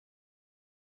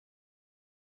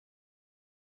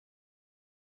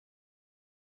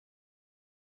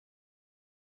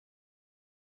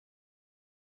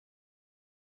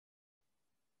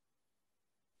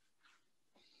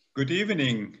Good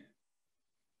evening.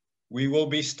 We will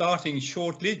be starting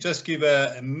shortly. Just give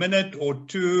a minute or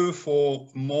two for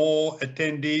more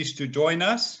attendees to join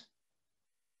us.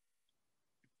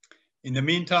 In the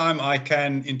meantime, I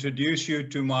can introduce you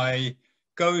to my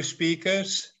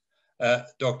co-speakers,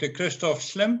 Dr. Christoph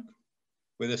Schlimp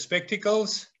with the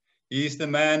spectacles. He's the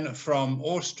man from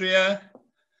Austria,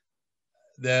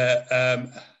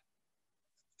 the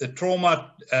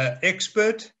trauma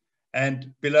expert.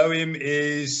 And below him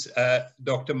is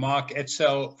Dr. Mark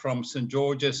Edsell from St.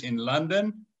 George's in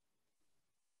London.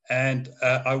 And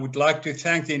I would like to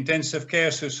thank the Intensive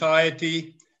Care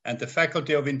Society and the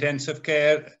Faculty of Intensive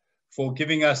Care for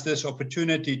giving us this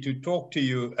opportunity to talk to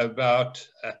you about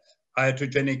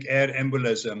iatrogenic air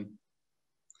embolism.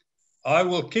 I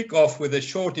will kick off with a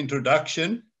short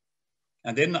introduction,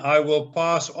 and then I will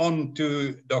pass on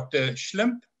to Dr.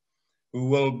 Schlimp, who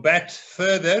will bat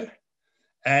further.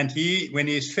 And when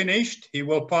he's finished, he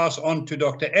will pass on to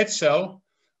Dr. Edsell,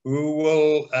 who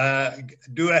will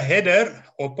do a header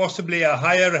or possibly a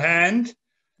higher hand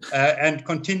and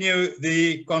continue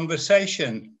the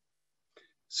conversation.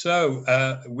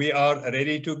 So we are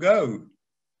ready to go.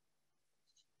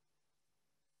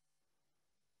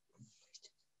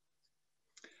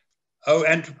 Oh,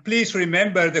 and please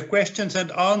remember the questions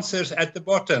and answers at the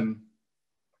bottom.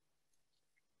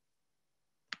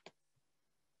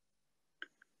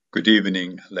 Good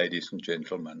evening, ladies and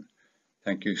gentlemen.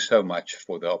 Thank you so much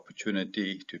for the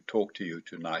opportunity to talk to you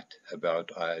tonight about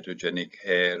iatrogenic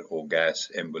air or gas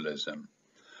embolism.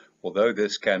 Although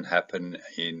this can happen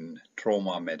in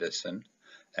trauma medicine,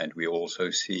 and we also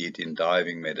see it in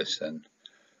diving medicine,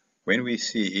 when we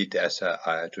see it as an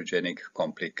iatrogenic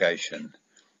complication,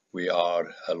 we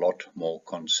are a lot more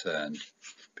concerned,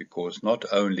 because not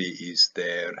only is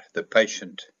there the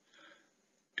patient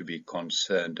to be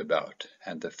concerned about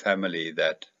and the family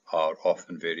that are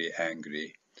often very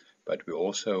angry, but we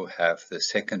also have the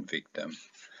second victim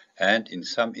and in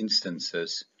some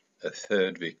instances a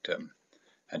third victim,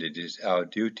 and it is our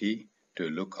duty to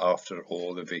look after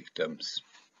all the victims.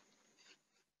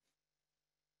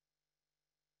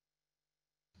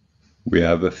 We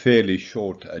have a fairly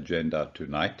short agenda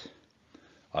tonight.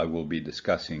 I will be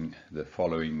discussing the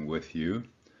following with you,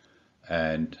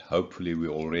 and hopefully we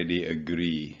already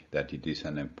agree that it is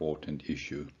an important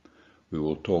issue. We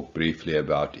will talk briefly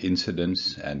about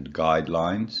incidents and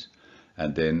guidelines,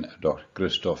 and then Dr.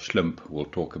 Christoph Schlimp will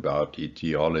talk about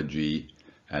etiology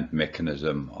and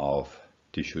mechanism of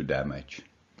tissue damage.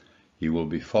 He will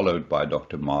be followed by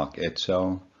Dr. Mark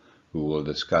Edsell, who will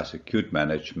discuss acute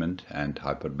management and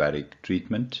hyperbaric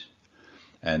treatment,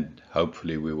 and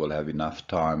hopefully we will have enough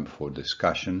time for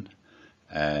discussion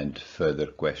and further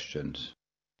questions.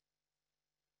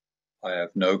 I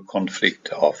have no conflict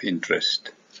of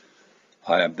interest.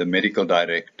 I am the medical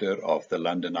director of the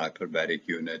London Hyperbaric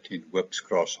Unit in Whipps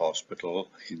Cross Hospital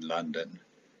in London.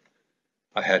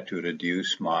 I had to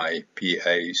reduce my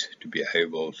PAs to be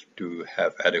able to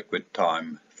have adequate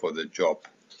time for the job.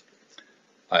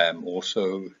 I am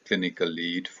also clinical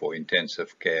lead for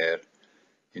intensive care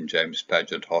in James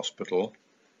Paget Hospital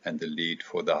and the lead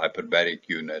for the Hyperbaric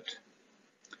Unit.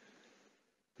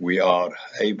 We are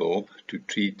able to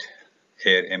treat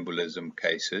air embolism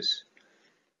cases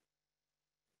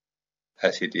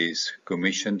as it is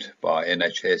commissioned by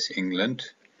NHS England,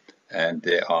 and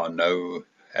there are no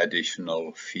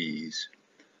additional fees.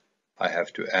 I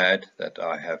have to add that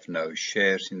I have no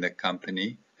shares in the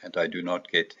company and I do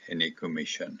not get any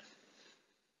commission.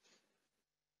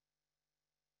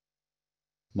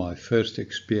 My first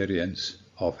experience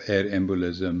of air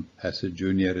embolism as a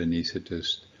junior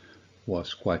anaesthetist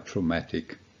was quite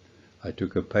traumatic. I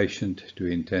took a patient to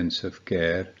intensive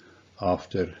care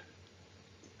after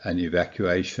an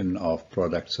evacuation of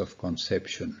products of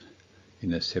conception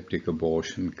in a septic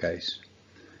abortion case.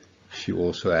 She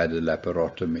also had a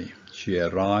laparotomy. She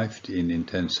arrived in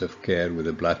intensive care with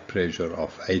a blood pressure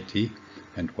of 80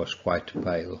 and was quite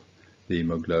pale. The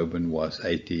hemoglobin was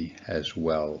 80 as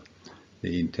well.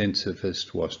 The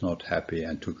intensivist was not happy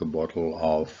and took a bottle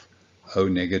of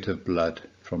O-negative blood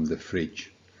from the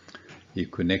fridge. He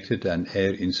connected an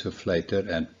air insufflator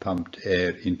and pumped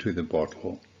air into the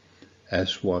bottle,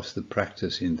 as was the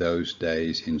practice in those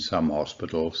days in some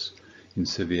hospitals in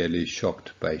severely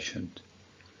shocked patients.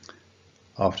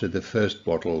 After the first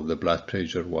bottle, the blood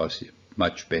pressure was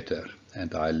much better,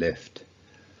 and I left.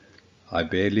 I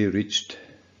barely reached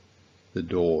the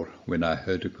door when I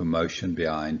heard a commotion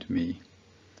behind me.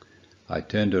 I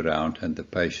turned around and the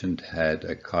patient had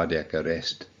a cardiac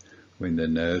arrest when the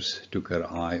nurse took her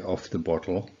eye off the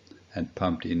bottle and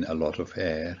pumped in a lot of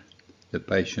air. The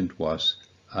patient was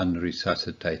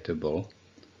unresuscitatable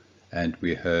and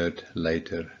we heard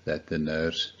later that the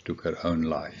nurse took her own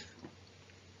life.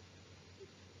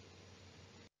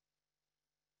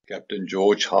 Captain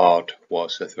George Hart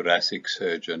was a thoracic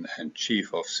surgeon and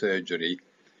chief of surgery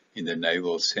in the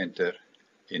Naval Center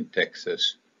in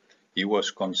Texas. He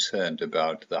was concerned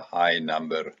about the high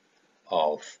number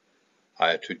of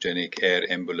iatrogenic air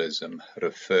embolism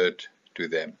referred to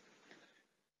them.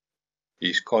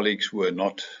 His colleagues were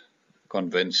not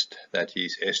convinced that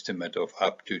his estimate of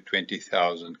up to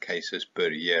 20,000 cases per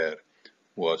year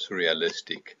was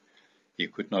realistic. He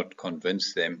could not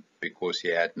convince them because he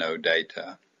had no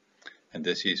data. And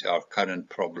this is our current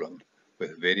problem,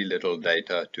 with very little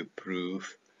data to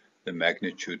prove the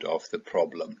magnitude of the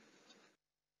problem.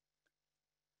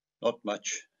 Not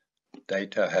much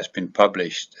data has been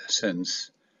published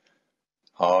since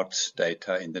Hart's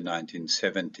data in the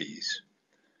 1970s.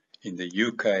 In the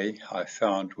UK, I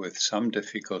found with some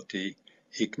difficulty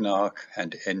ICNARC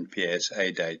and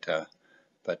NPSA data,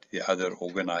 but the other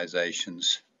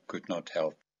organizations could not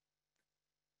help.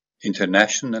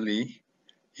 Internationally,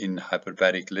 in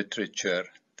hyperbaric literature,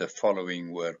 the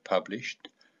following were published,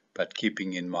 but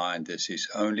keeping in mind this is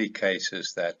only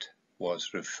cases that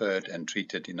was referred and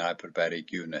treated in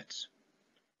hyperbaric units.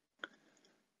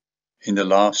 In the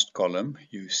last column,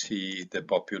 you see the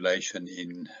population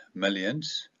in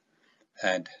millions,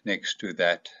 and next to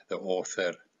that, the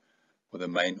author or the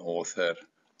main author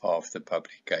of the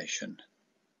publication.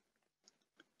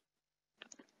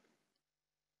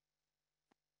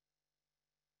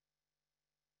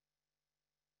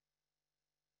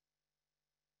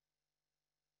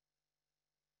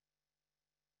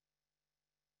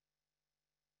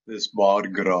 This bar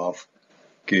graph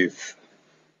gives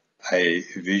a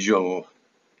visual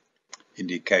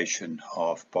indication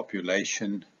of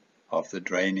population of the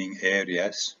draining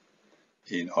areas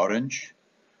in orange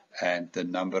and the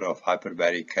number of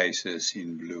hyperbaric cases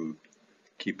in blue,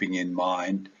 keeping in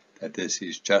mind that this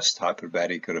is just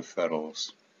hyperbaric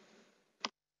referrals.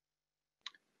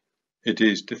 It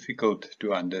is difficult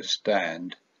to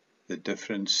understand the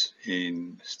difference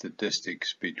in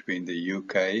statistics between the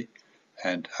UK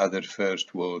and other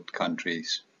first world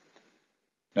countries.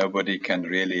 Nobody can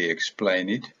really explain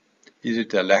it. Is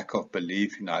it a lack of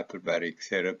belief in hyperbaric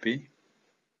therapy?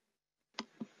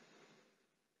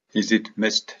 Is it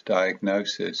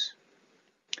misdiagnosis?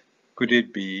 Could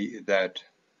it be that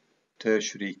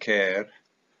tertiary care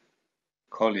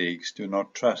colleagues do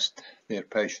not trust their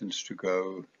patients to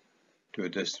go to a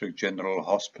district general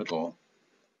hospital?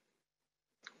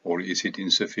 Or is it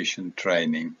insufficient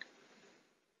training?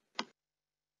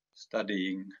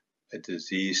 Studying a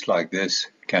disease like this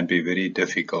can be very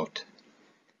difficult.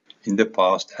 In the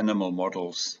past, animal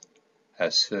models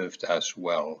has served us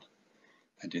well,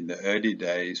 and in the early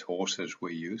days horses were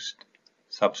used.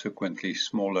 Subsequently,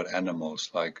 smaller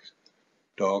animals like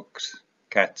dogs,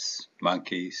 cats,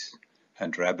 monkeys,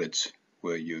 and rabbits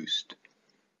were used.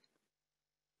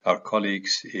 Our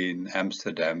colleagues in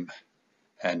Amsterdam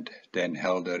and Den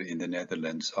Helder in the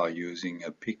Netherlands are using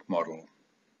a pig model.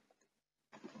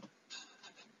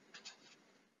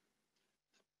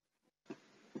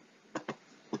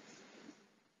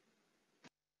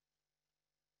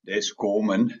 Des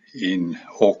Gorman in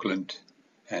Auckland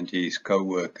and his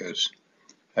co-workers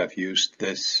have used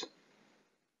this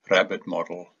rabbit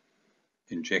model,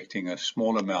 injecting a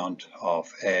small amount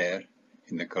of air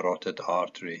in the carotid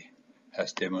artery,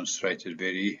 has demonstrated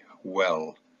very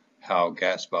well how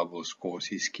gas bubbles cause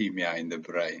ischemia in the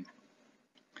brain.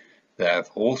 They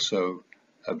have also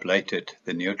ablated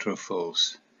the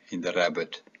neutrophils in the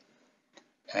rabbit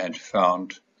and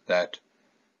found that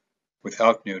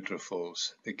without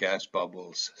neutrophils, the gas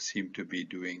bubbles seem to be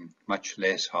doing much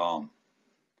less harm.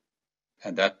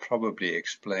 And that probably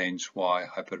explains why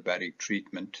hyperbaric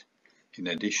treatment, in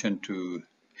addition to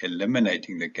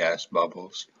eliminating the gas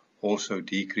bubbles, also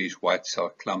decrease white cell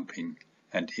clumping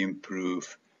and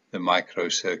improve the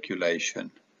microcirculation.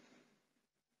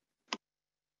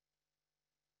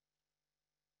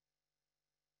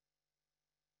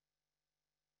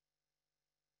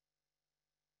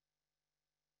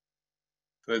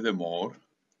 Furthermore,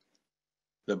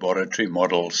 laboratory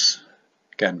models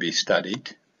can be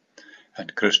studied,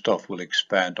 and Christoph will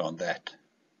expand on that.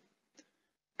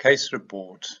 Case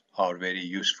reports are very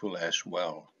useful as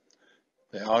well.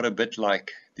 They are a bit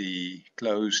like the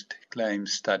closed claim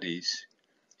studies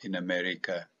in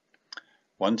America.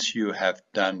 Once you have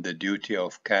done the duty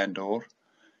of candor,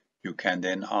 you can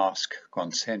then ask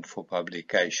consent for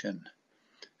publication.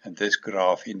 And this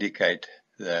graph indicates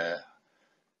the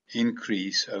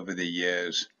increase over the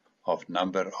years of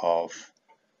number of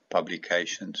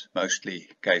publications, mostly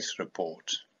case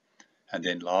reports. And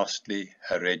then lastly,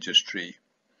 a registry.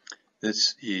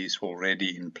 This is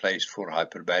already in place for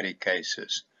hyperbaric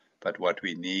cases, but what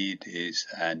we need is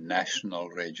a national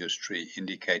registry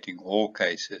indicating all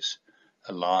cases,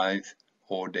 alive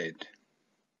or dead.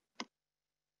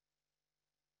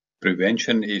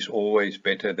 Prevention is always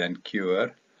better than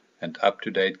cure, and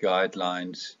up-to-date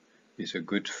guidelines is a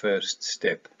good first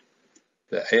step.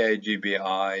 The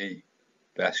AAGBI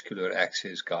Vascular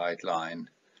Access Guideline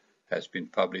has been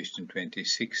published in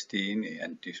 2016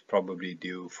 and is probably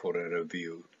due for a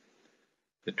review.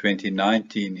 The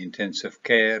 2019 Intensive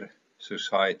Care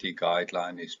Society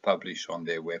Guideline is published on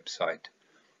their website.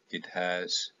 It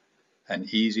has an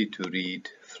easy-to-read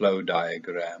flow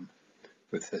diagram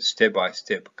with a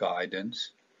step-by-step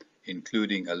guidance,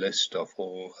 including a list of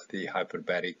all the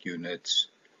hyperbaric units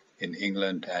in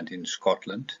England and in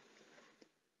Scotland.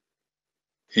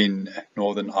 In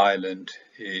Northern Ireland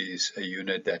is a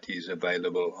unit that is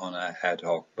available on an ad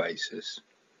hoc basis.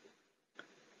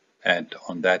 And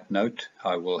on that note,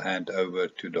 I will hand over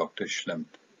to Dr. Schlimp.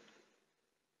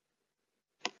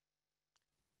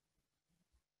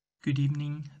 Good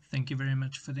evening. Thank you very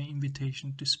much for the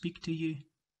invitation to speak to you.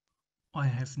 I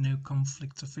have no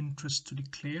conflicts of interest to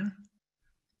declare.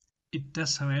 It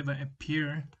does, however,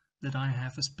 appear that I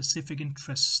have a specific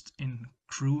interest in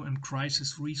crew and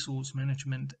crisis resource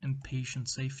management and patient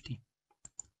safety.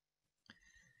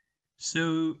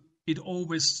 So it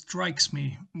always strikes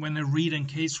me when I read a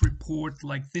case report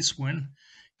like this one,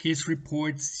 case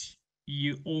reports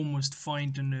you almost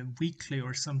find on a weekly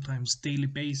or sometimes daily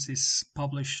basis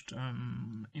published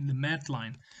in the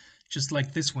Medline, just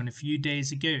like this one a few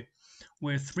days ago,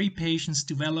 where 3 patients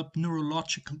developed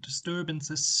neurological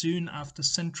disturbances soon after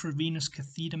central venous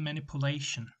catheter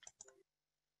manipulation.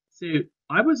 So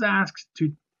I was asked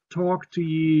to talk to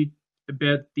you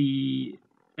about the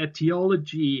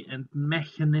etiology and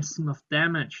mechanism of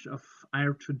damage of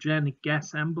iatrogenic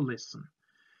gas embolism.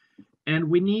 And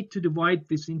we need to divide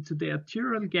this into the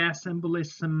arterial gas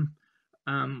embolism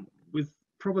with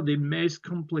probably the most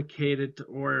complicated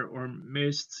or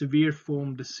most severe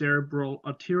form, the cerebral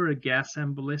arterial gas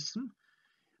embolism.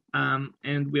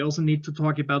 And we also need to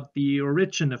talk about the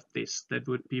origin of this. That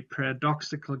would be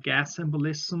paradoxical gas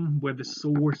embolism, where the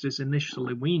source is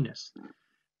initially venous.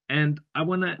 And I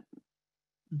want to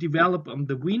develop on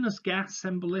the venous gas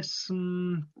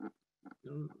embolism,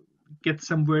 get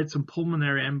some words on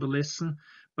pulmonary embolism,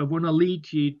 but I want to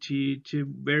lead you to a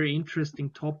very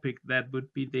interesting topic that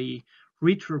would be the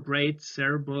retrograde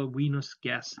cerebral venous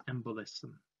gas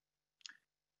embolism.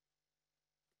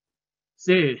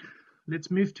 So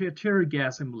let's move to arterial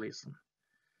gas embolism.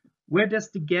 Where does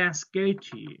the gas go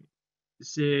to?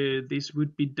 So this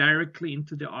would be directly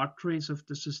into the arteries of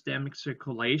the systemic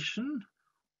circulation,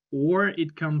 or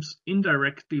it comes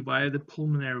indirectly via the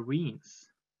pulmonary veins.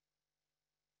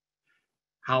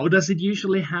 How does it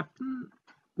usually happen?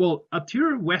 Well,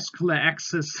 arteriovascular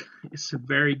access is a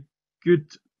very good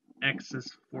access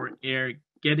for air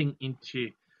getting into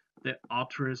the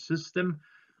arterial system.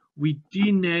 We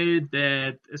do know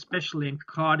that, especially in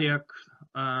cardiac,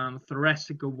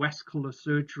 thoracic, or vascular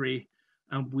surgery,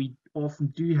 we often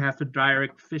do have a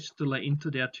direct fistula into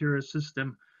the arterial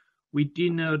system. We do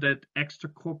know that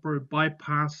extracorporeal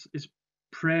bypass is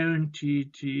prone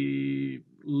to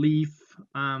leave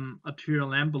arterial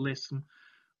embolism.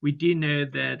 We do know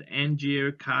that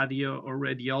angio, cardio, or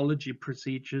radiology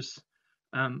procedures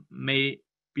may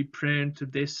be prone to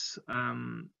this.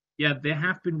 Yeah, there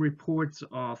have been reports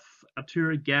of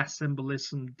arterial gas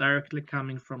embolism directly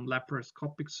coming from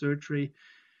laparoscopic surgery.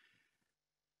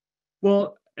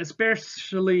 Well,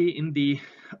 especially in the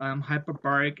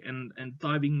hyperbaric and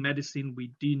diving medicine,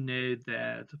 we do know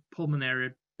that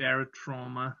pulmonary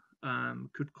barotrauma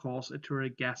could cause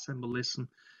arterial gas embolism,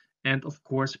 and of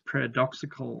course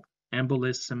paradoxical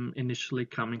embolism initially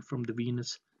coming from the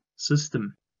venous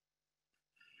system.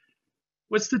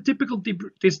 What's the typical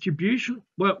distribution?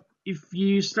 Well, if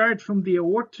you start from the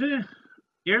aorta,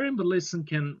 air embolism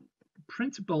can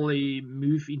principally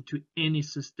move into any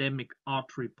systemic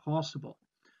artery possible.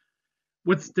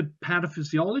 What's the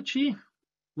pathophysiology?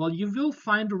 Well, you will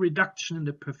find a reduction in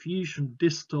the perfusion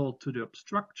distal to the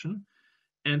obstruction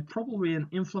and probably an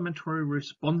inflammatory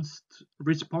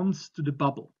response to the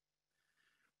bubble.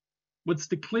 What's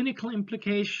the clinical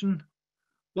implication?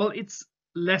 Well, it's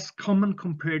less common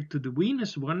compared to the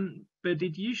venous one, but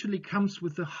it usually comes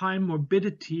with a high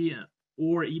morbidity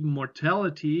or even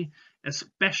mortality,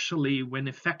 especially when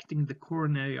affecting the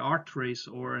coronary arteries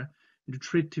or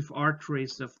nutritive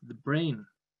arteries of the brain.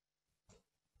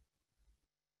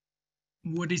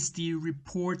 What is the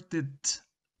reported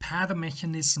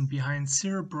pathomechanism behind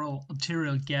cerebral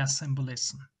arterial gas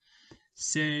embolism.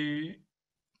 So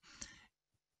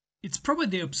it's probably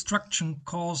the obstruction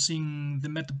causing the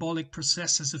metabolic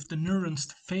processes of the neurons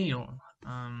to fail.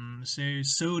 So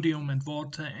sodium and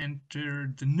water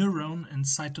enter the neuron and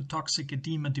cytotoxic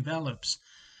edema develops.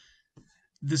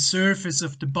 The surface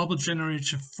of the bubble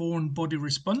generates a foreign body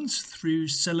response through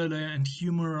cellular and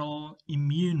humoral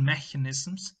immune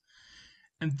mechanisms.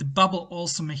 And the bubble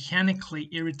also mechanically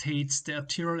irritates the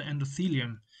arterial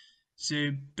endothelium.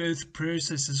 So both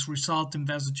processes result in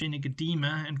vasogenic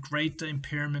edema and greater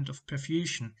impairment of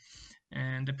perfusion.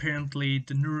 And apparently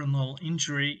the neuronal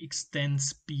injury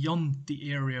extends beyond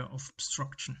the area of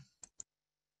obstruction.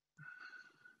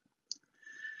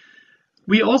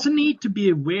 We also need to be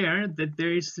aware that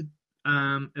there is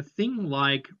a thing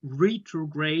like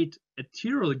retrograde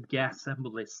arterial gas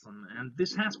embolism, and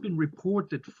this has been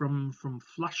reported from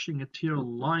flushing arterial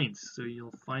lines. So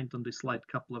you'll find on this slide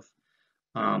a couple of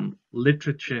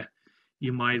literature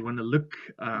you might want to look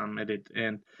at it,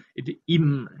 and it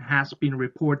even has been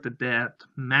reported that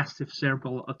massive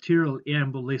cerebral arterial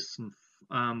embolism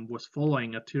was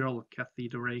following arterial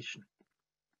catheterization.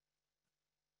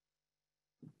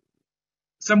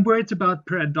 Some words about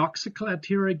paradoxical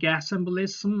arterial gas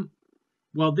embolism.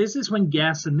 Well, this is when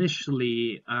gas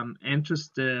initially enters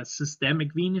the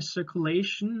systemic venous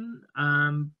circulation,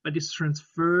 but is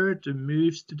transferred and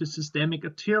moves to the systemic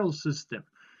arterial system.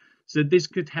 So this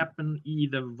could happen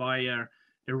either via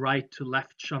a right to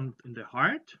left shunt in the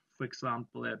heart, for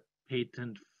example, a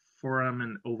patent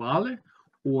foramen ovale,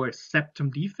 or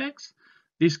septum defects.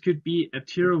 This could be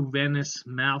arteriovenous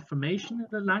malformation in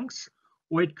the lungs,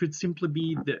 or it could simply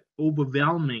be the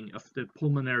overwhelming of the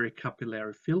pulmonary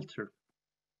capillary filter.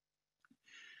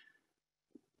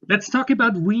 Let's talk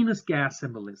about venous gas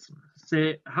embolism.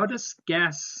 So how does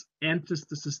gas enter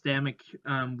the systemic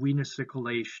venous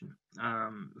circulation?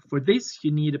 For this,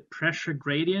 you need a pressure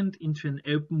gradient into an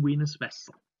open venous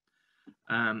vessel.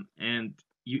 And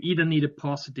you either need a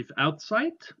positive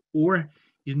outside or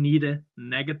you need a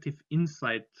negative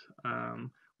inside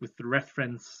with the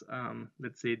reference,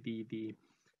 let's say the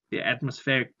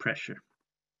atmospheric pressure.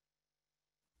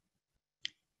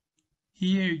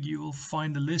 Here you will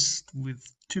find a list with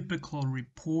typical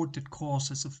reported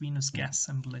causes of venous gas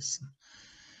embolism,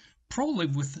 probably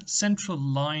with central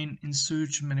line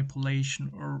insertion manipulation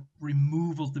or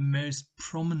removal the most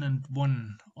prominent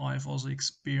one I've also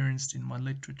experienced in my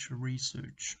literature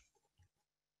research.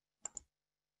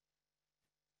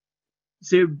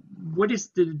 So what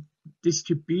is the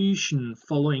distribution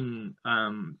following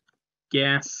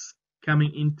gas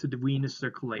coming into the venous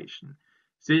circulation?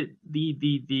 So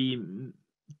the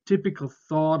typical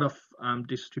thought of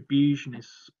distribution is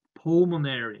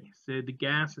pulmonary. So the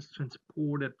gas is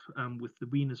transported with the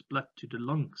venous blood to the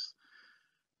lungs.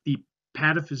 The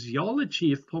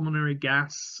pathophysiology of pulmonary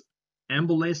gas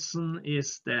embolism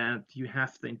is that you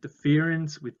have the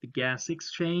interference with the gas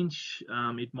exchange.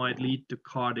 It might lead to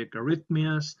cardiac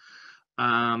arrhythmias.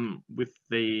 With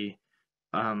the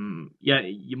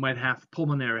you might have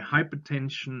pulmonary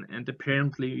hypertension, and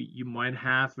apparently you might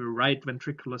have a right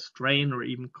ventricular strain or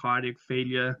even cardiac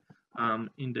failure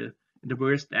in the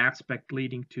worst aspect,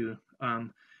 leading to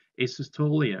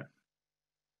asystolia.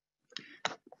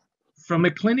 From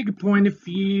a clinical point of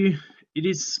view, it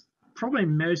is probably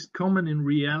most common in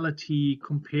reality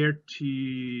compared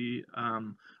to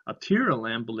arterial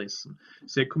embolism.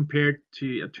 So compared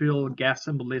to arterial gas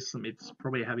embolism, it's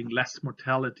probably having less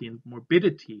mortality and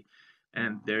morbidity,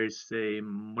 and there's a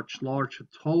much larger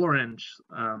tolerance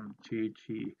to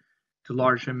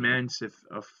large amounts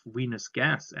of venous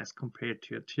gas as compared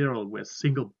to arterial, where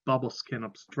single bubbles can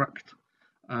obstruct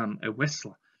a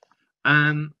vessel.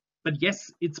 But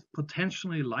yes, it's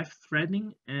potentially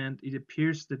life-threatening, and it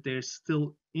appears that there's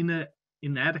still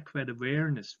inadequate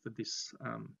awareness for this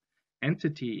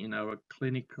entity in our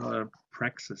clinical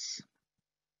praxis.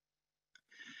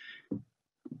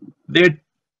 There are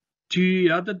two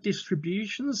other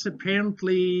distributions.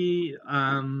 Apparently,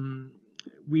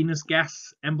 venous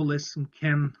gas embolism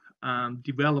can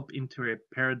develop into a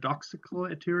paradoxical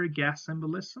arterial gas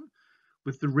embolism,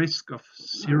 with the risk of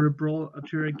cerebral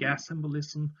arterial gas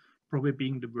embolism probably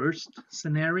being the worst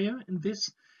scenario in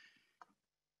this.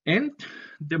 And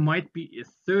there might be a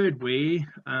third way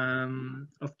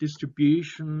of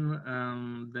distribution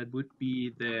that would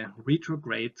be the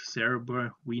retrograde cerebral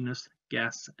venous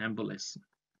gas embolism.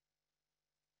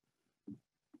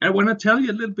 I want to tell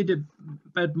you a little bit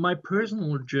about my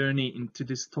personal journey into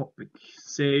this topic.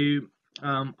 So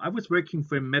I was working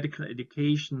for a medical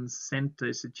education center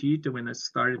as a tutor when I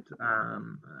started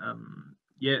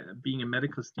being a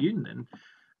medical student, and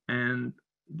and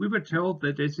we were told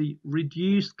that there's a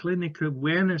reduced clinical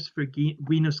awareness for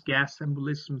venous gas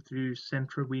embolism through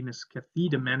central venous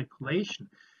catheter manipulation.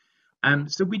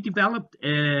 So we developed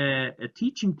a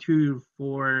teaching tool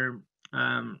for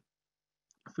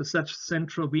such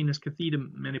central venous catheter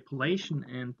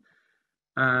manipulation,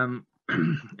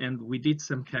 and we did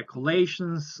some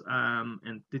calculations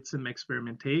and did some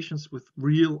experimentations with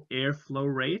real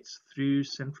airflow rates through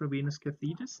central venous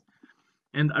catheters.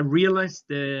 And I realized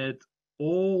that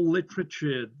all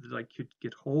literature that I could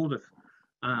get hold of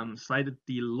cited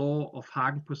the law of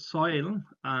Hagen-Poiseuille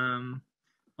on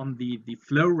the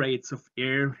flow rates of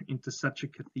air into such a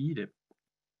catheter.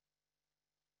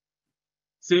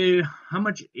 So how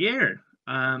much air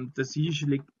does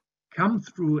usually come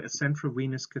through a central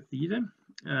venous catheter?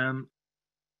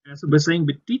 As I was saying,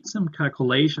 we did some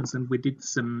calculations and we did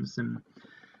some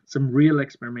real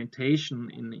experimentation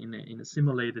in a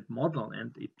simulated model,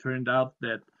 and it turned out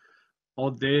that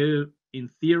although in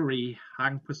theory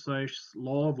Hagen-Poiseuille's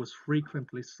law was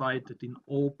frequently cited in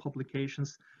all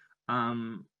publications,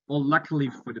 well, luckily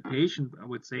for the patient, I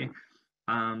would say,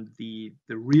 the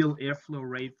real airflow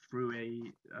rate through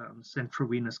a central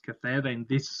venous catheter, in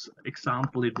this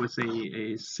example it was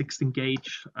a 16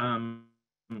 gauge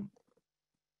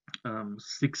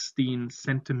 16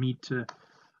 centimeter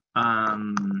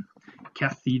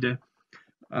catheter,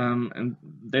 and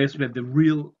there's where the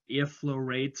real airflow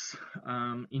rates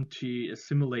into a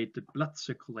simulated blood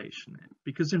circulation,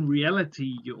 because in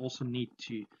reality you also need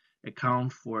to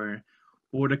account for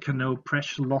order canal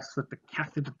pressure loss at the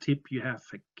catheter tip. You have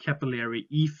a capillary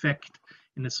effect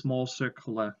in a small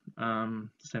circular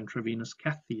central venous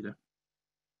catheter.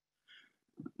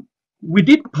 We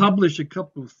did publish a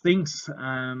couple of things,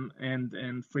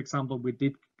 and for example, we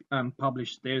did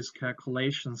publish those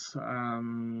calculations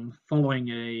following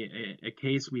a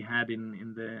case we had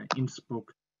in the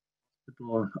Innsbruck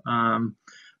hospital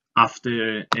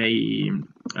after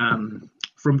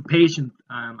from a patient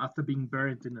after being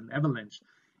buried in an avalanche.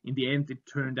 In the end, it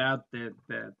turned out that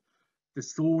the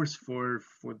source for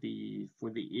the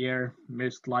air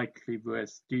most likely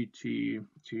was due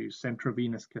to central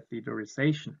venous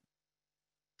catheterization.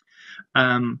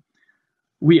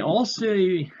 We also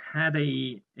had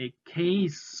a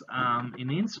case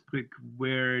in Innsbruck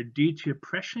where, due to a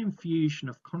pressure infusion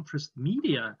of contrast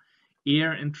media,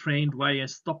 air entrained via a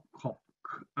stopcock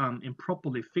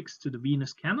improperly fixed to the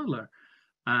venous cannula,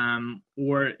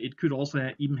 or it could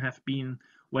also even have been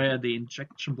via the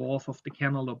injection valve of the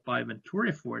cannula by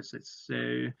venturi forces.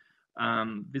 So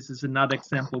this is another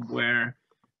example where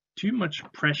too much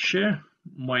pressure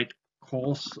might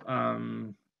cause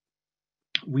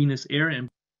venous air, and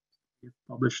we've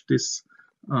published this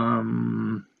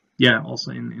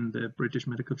also in the British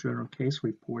Medical Journal case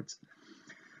reports.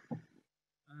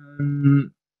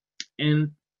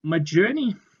 And my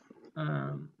journey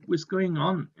was going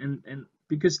on, and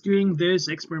because doing those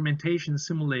experimentation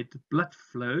simulated blood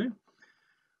flow,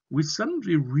 we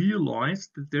suddenly realized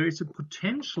that there is a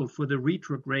potential for the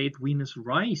retrograde venous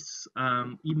rise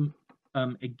even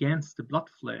against the blood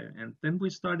flow. And then we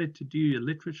started to do a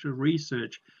literature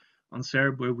research on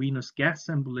cerebrovenous gas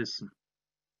embolism,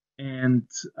 and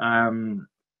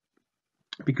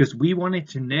because we wanted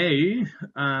to know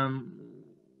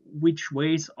which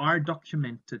ways are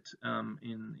documented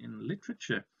in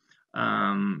literature.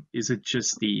 Is it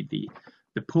just the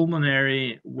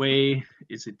pulmonary way?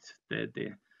 Is it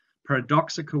the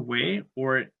paradoxical way,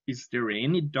 or is there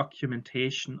any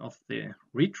documentation of the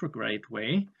retrograde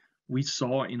way we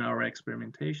saw in our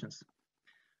experimentations?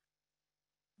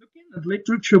 Looking at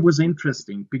literature was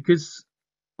interesting, because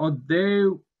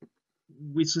although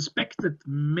we suspected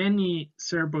many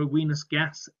cerebrovenous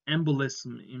gas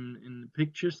embolism in the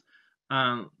pictures,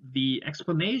 the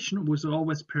explanation was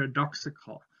always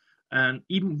paradoxical. And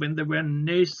even when there were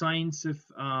no signs of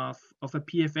a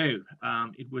PFO,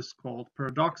 it was called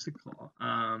paradoxical.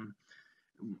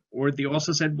 Or they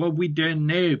also said, well, we don't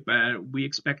know, but we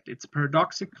expect it's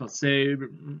paradoxical. So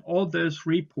all those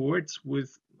reports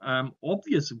with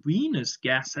obvious venous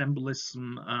gas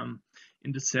embolism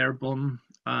in the cerebrum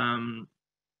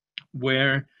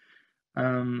were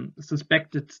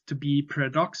suspected to be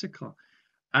paradoxical.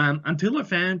 Until I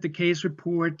found the case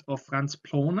report of Franz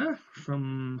Ploner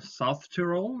from South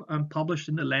Tyrol, published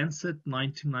in the Lancet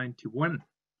 1991.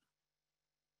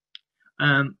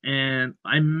 And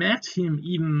I met him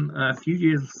even a few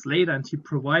years later, and he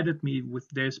provided me with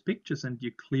those pictures, and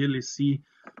you clearly see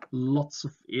lots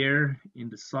of air in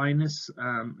the sinus,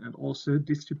 and also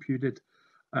distributed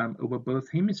over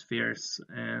both hemispheres.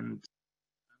 And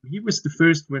he was the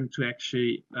first one to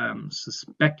actually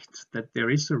suspect that there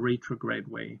is a retrograde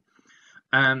way.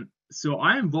 So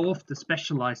I involved a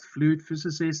specialized fluid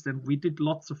physicist, and we did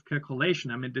lots of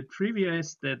calculation. I mean, the trivia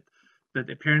is that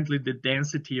apparently the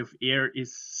density of air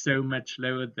is so much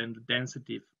lower than the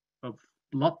density of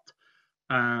blood.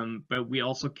 But we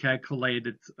also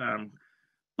calculated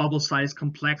bubble size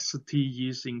complexity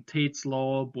using Tate's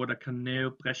law,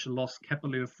 Borda-Carnot, pressure loss,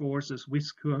 capillary forces,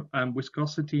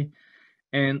 viscosity.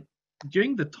 And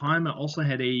during the time, I also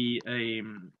had a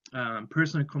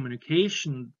personal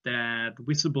communication that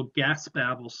visible gas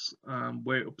bubbles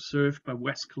were observed by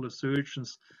vascular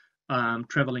surgeons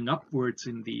traveling upwards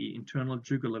in the internal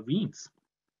jugular veins.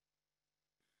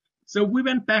 So we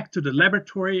went back to the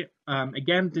laboratory,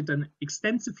 again, did an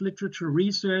extensive literature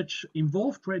research,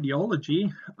 involved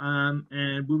radiology,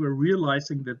 and we were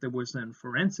realizing that there was a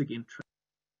forensic interest.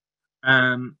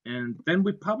 And then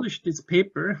we published this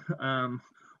paper.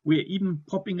 We're even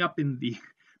popping up in the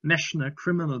National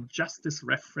Criminal Justice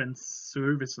Reference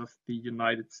Service of the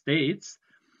United States.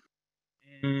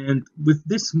 And with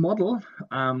this model,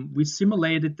 we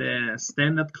simulated the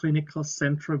standard clinical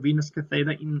central venous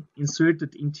catheter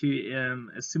inserted into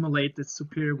a simulated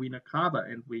superior vena cava,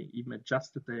 and we even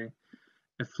adjusted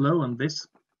a flow on this.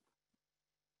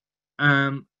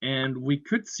 And we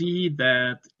could see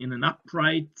that in an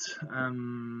upright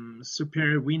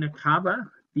superior vena cava,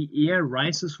 the air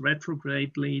rises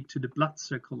retrogradely to the blood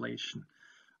circulation.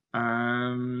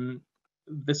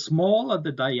 The smaller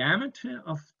the diameter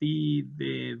of the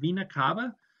vena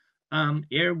cava,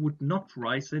 air would not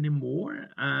rise anymore,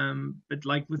 but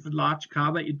like with the large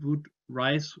cava, it would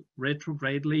rise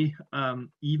retrogradely,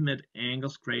 even at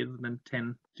angles greater than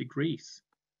 10 degrees.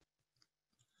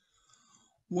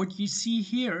 What you see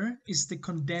here is the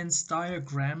condensed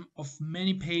diagram of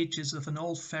many pages of an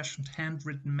old-fashioned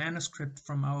handwritten manuscript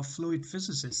from our fluid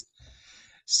physicist.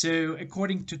 So,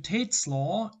 according to Tate's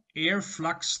law, air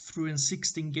flux through a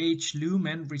 16-gauge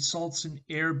lumen results in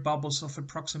air bubbles of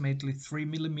approximately 3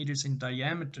 millimeters in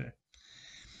diameter.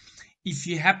 If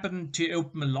you happen to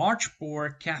open a large bore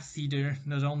catheter,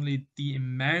 not only the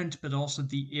amount but also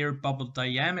the air bubble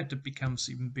diameter becomes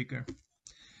even bigger.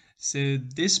 So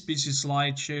this busy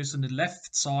slide shows on the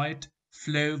left side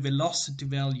flow velocity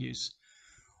values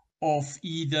of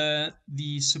either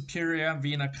the superior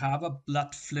vena cava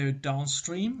blood flow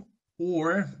downstream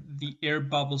or the air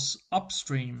bubbles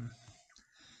upstream.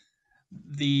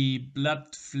 The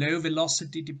blood flow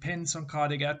velocity depends on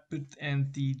cardiac output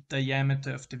and the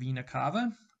diameter of the vena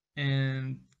cava,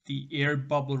 and the air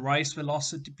bubble rise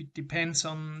velocity depends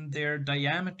on their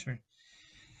diameter.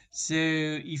 So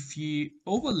if you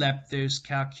overlap those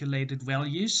calculated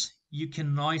values, you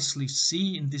can nicely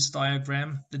see in this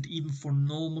diagram that even for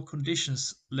normal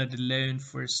conditions, let alone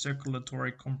for a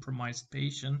circulatory compromised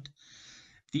patient,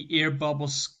 the air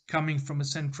bubbles coming from a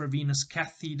central venous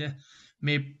catheter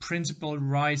may principally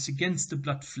rise against the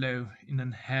blood flow in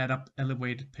a head-up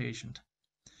elevated patient.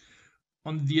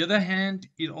 On the other hand,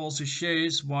 it also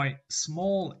shows why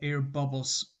small air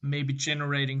bubbles may be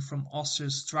generating from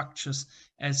osseous structures,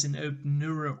 as in open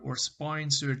neuro or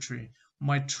spine surgery,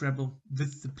 might travel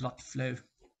with the blood flow.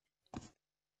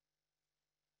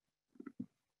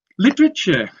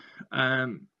 Literature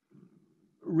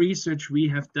research we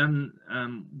have done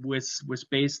was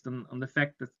based on the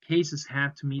fact that cases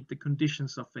had to meet the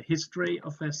conditions of a history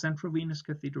of a central venous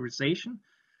catheterization,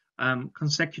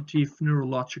 consecutive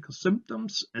neurological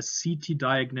symptoms, a CT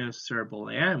diagnosed cerebral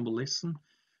air embolism,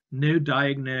 no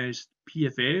diagnosed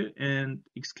PFO, and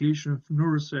exclusion of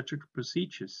neurosurgical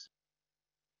procedures.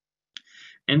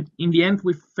 And in the end,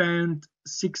 we found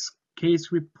 6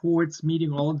 case reports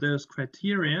meeting all those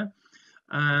criteria,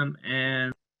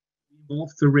 and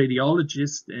involved the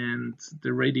radiologist, and the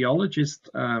radiologist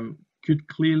could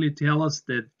clearly tell us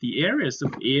that the areas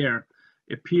of air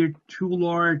appeared too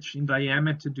large in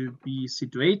diameter to be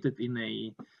situated in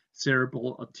a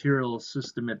cerebral arterial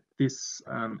system at this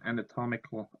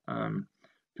anatomical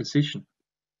position.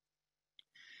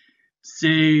 So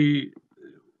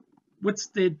what's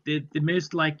the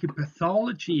most likely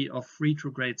pathology of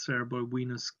retrograde cerebral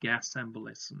venous gas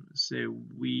embolism? So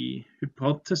we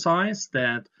hypothesize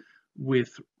that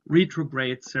with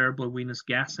retrograde cerebral venous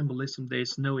gas embolism, there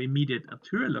is no immediate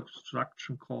arterial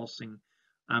obstruction causing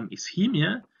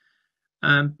ischemia,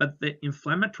 but the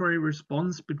inflammatory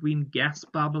response between gas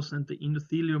bubbles and the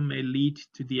endothelium may lead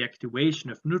to the activation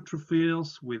of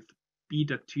neutrophils with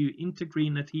beta-2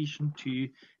 integrin adhesion to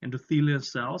endothelial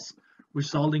cells,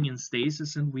 resulting in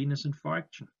stasis and venous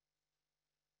infarction.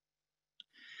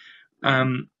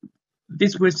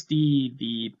 This was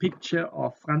the picture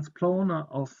of Franz Ploner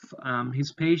of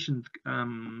his patient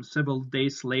several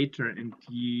days later, and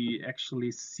you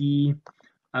actually see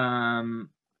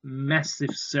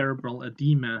massive cerebral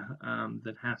edema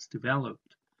that has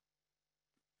developed.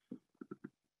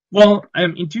 Well,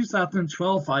 in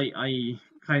 2012, I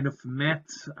kind of met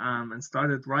and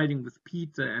started writing with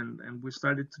Peter, and we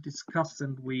started to discuss,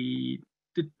 and we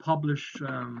did publish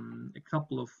a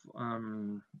couple of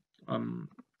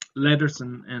letters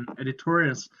and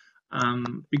editorials,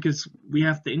 because we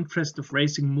have the interest of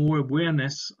raising more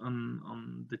awareness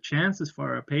on the chances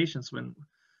for our patients when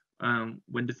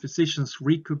the physicians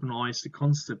recognize the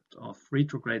concept of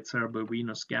retrograde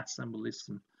cerebrovenous gas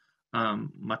embolism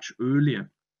much earlier.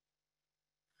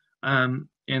 And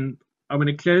I'm going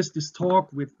to close this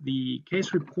talk with the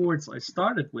case reports I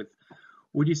started with.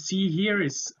 What you see here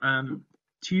is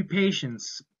 2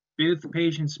 patients, both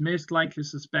patients most likely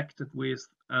suspected with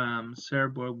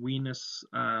cerebrovenous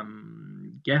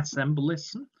gas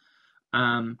embolism.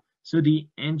 So the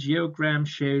angiogram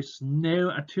shows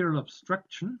no arterial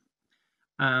obstruction.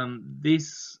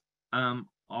 Those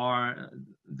are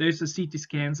CT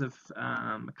scans of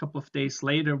a couple of days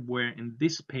later, where in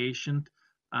this patient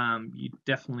you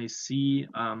definitely see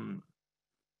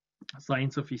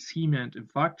signs of ischemia and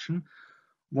infarction,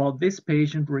 while this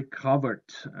patient recovered,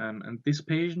 and this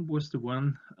patient was the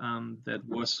one that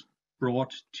was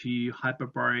brought to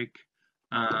hyperbaric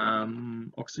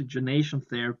oxygenation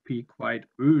therapy quite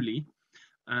early,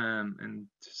 and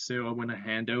so I want to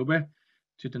hand over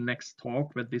to the next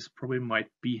talk, where this probably might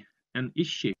be an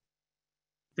issue.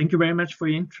 Thank you very much for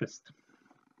your interest.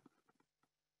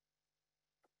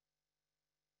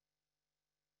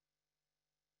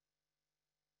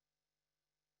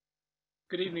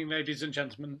 Good evening, ladies and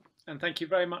gentlemen, and thank you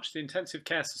very much to the Intensive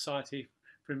Care Society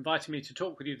for inviting me to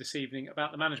talk with you this evening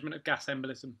about the management of gas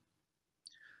embolism.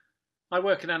 I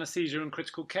work in anaesthesia and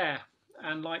critical care,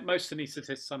 and like most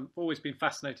anaesthetists, I've always been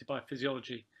fascinated by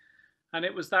physiology. And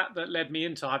it was that led me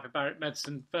into hyperbaric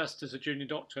medicine, first as a junior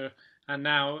doctor, and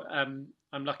now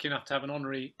I'm lucky enough to have an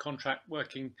honorary contract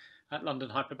working at London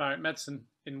Hyperbaric Medicine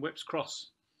in Whipps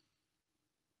Cross.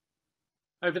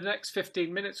 Over the next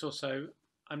 15 minutes or so,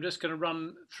 I'm just going to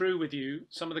run through with you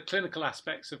some of the clinical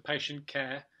aspects of patient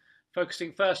care,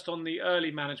 focusing first on the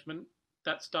early management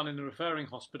that's done in the referring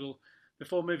hospital,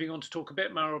 before moving on to talk a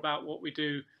bit more about what we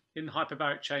do in the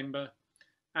hyperbaric chamber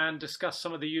and discuss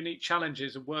some of the unique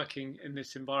challenges of working in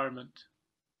this environment.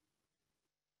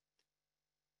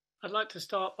 I'd like to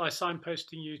start by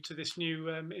signposting you to this new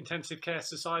Intensive Care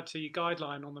Society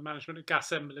guideline on the management of gas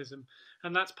embolism,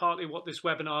 and that's partly what this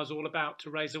webinar is all about, to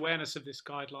raise awareness of this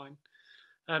guideline.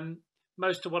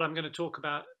 Most of what I'm going to talk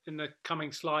about in the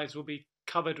coming slides will be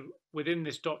covered within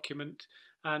this document,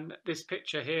 and this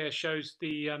picture here shows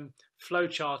the flow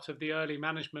chart of the early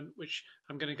management, which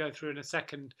I'm going to go through in a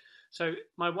second. So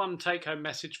my one take-home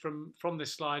message from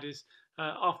this slide is,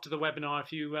 after the webinar,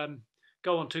 if you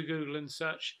go onto Google and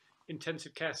search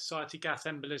Intensive Care Society gas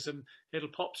embolism, it'll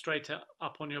pop straight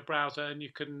up on your browser, and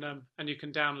you can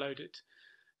download it.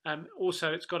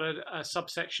 Also, it's got a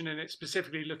subsection in it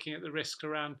specifically looking at the risks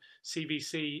around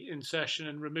CVC insertion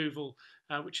and removal,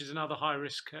 which is another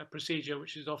high-risk procedure,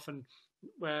 which is often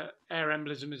where air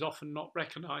embolism is often not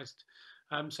recognised.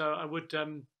 So I would,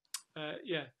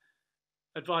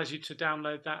 advise you to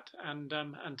download that and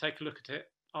take a look at it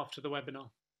after the webinar.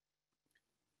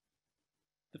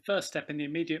 The first step in the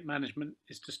immediate management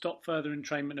is to stop further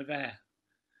entrainment of air.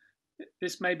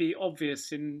 This may be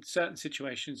obvious in certain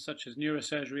situations, such as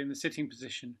neurosurgery in the sitting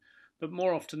position, but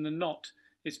more often than not,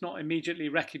 it's not immediately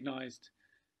recognised.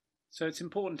 So it's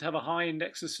important to have a high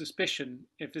index of suspicion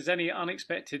if there's any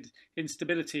unexpected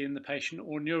instability in the patient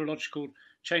or neurological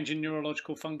change in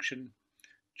neurological function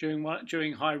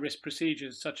during high-risk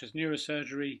procedures, such as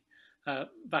neurosurgery,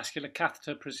 vascular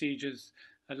catheter procedures,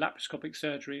 laparoscopic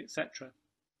surgery, etc.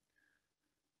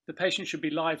 The patient should be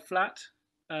lie flat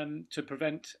to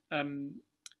prevent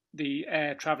the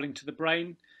air travelling to the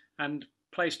brain, and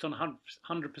placed on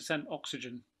 100%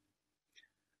 oxygen.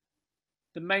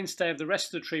 The mainstay of the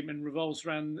rest of the treatment revolves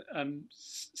around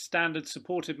standard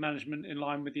supportive management in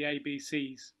line with the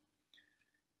ABCs.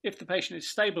 If the patient is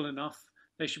stable enough,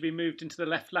 they should be moved into the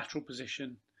left lateral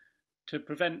position to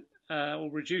prevent or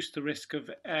reduce the risk of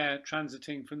air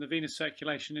transiting from the venous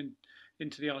circulation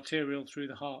into the arterial through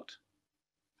the heart.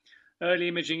 Early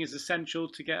imaging is essential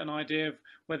to get an idea of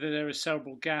whether there is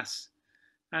cerebral gas,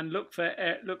 and look for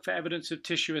evidence of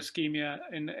tissue ischemia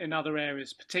in other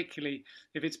areas, particularly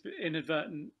if it's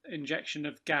inadvertent injection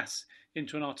of gas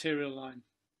into an arterial line.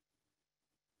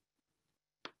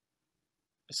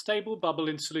 A stable bubble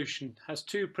in solution has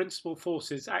two principal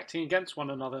forces acting against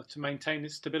one another to maintain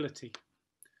its stability.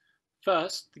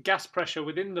 First, the gas pressure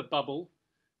within the bubble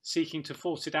seeking to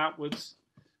force it outwards,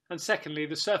 And secondly,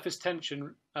 the surface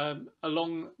tension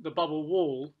along the bubble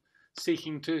wall,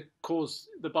 seeking to cause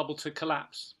the bubble to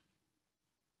collapse.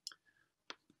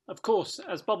 Of course,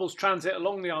 as bubbles transit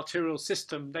along the arterial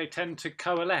system, they tend to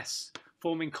coalesce,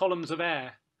 forming columns of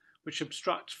air, which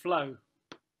obstruct flow.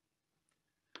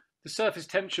 The surface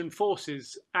tension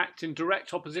forces act in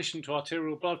direct opposition to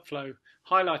arterial blood flow,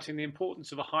 highlighting the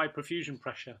importance of a high perfusion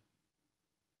pressure.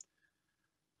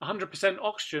 100%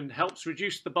 oxygen helps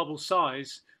reduce the bubble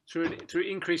size through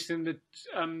increasing the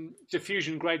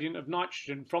diffusion gradient of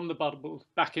nitrogen from the bubble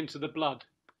back into the blood.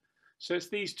 So it's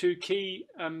these two key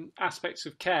aspects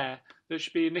of care that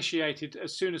should be initiated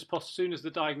as soon as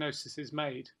the diagnosis is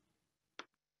made.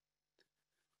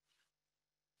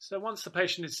 So once the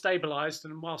patient is stabilised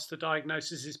and whilst the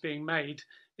diagnosis is being made,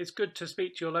 it's good to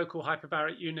speak to your local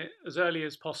hyperbaric unit as early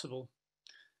as possible.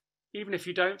 Even if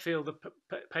you don't feel the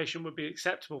patient would be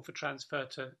acceptable for transfer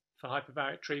for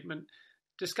hyperbaric treatment,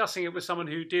 discussing it with someone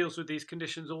who deals with these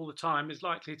conditions all the time is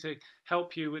likely to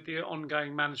help you with the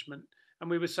ongoing management, and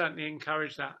we would certainly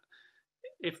encourage that.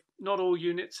 If not all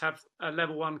units have a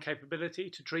level 1 capability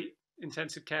to treat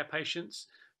intensive care patients,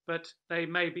 but they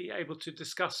may be able to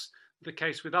discuss the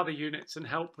case with other units and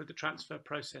help with the transfer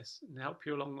process and help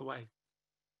you along the way.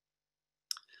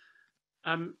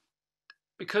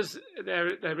 Because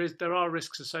there are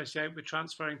risks associated with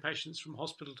transferring patients from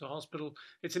hospital to hospital,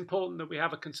 it's important that we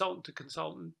have a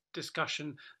consultant-to-consultant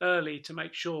discussion early to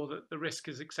make sure that the risk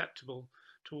is acceptable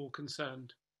to all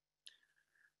concerned.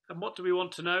 And what do we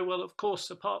want to know? Well, of course,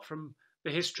 apart from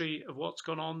the history of what's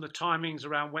gone on, the timings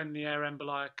around when the air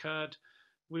emboli occurred,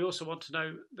 we also want to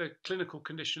know the clinical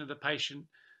condition of the patient,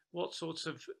 what sorts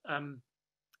of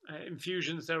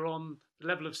infusions they're on, the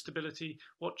level of stability,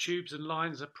 what tubes and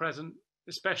lines are present,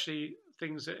 especially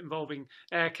things involving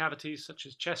air cavities such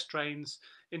as chest drains.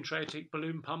 Intra-aortic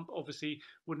balloon pump obviously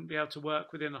wouldn't be able to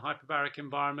work within a hyperbaric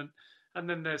environment. And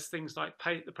then there's things like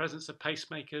the presence of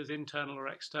pacemakers, internal or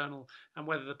external, and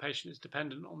whether the patient is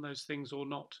dependent on those things or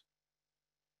not.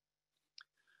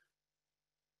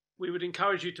 We would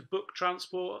encourage you to book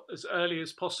transport as early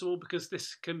as possible because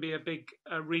this can be a big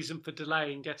reason for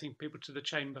delay in getting people to the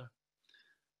chamber.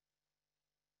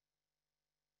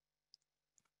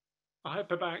 A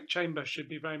hyperbaric chamber should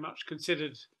be very much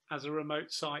considered as a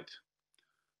remote site.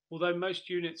 Although most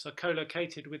units are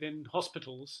co-located within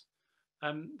hospitals,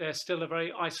 they're still a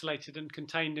very isolated and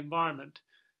contained environment.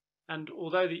 And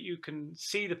although that you can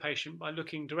see the patient by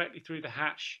looking directly through the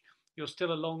hatch, you're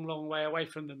still a long, long way away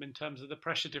from them in terms of the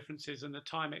pressure differences and the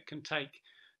time it can take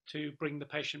to bring the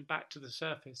patient back to the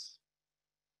surface.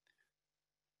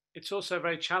 It's also a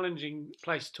very challenging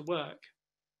place to work.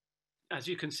 As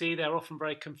you can see, they're often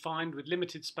very confined with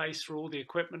limited space for all the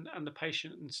equipment and the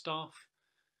patient and staff.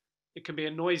 It can be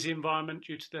a noisy environment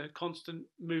due to the constant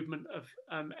movement of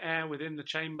air within the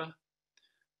chamber.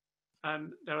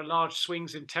 There are large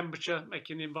swings in temperature,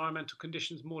 making the environmental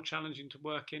conditions more challenging to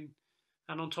work in.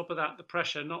 And on top of that, the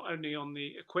pressure not only on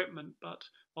the equipment, but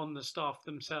on the staff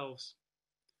themselves.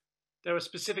 There are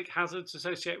specific hazards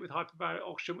associated with hyperbaric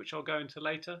oxygen, which I'll go into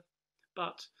later,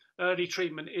 but early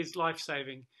treatment is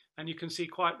life-saving, and you can see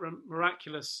quite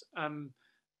miraculous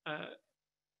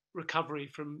recovery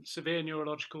from severe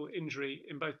neurological injury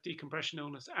in both decompression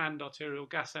illness and arterial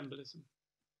gas embolism.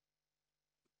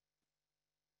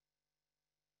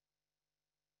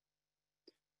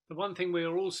 The one thing we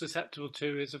are all susceptible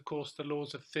to is, of course, the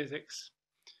laws of physics.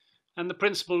 And the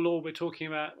principal law we're talking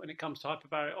about when it comes to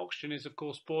hyperbaric oxygen is, of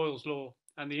course, Boyle's law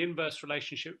and the inverse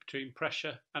relationship between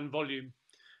pressure and volume,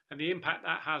 and the impact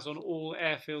that has on all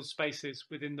air-filled spaces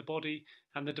within the body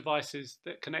and the devices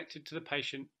that are connected to the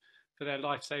patient for their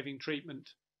life-saving treatment.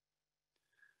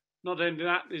 Not only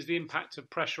that is the impact of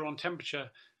pressure on temperature,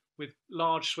 with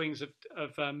large swings of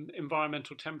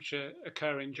environmental temperature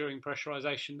occurring during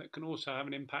pressurization that can also have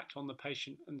an impact on the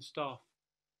patient and staff.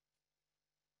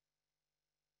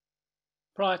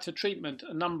 Prior to treatment,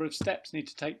 a number of steps need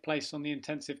to take place on the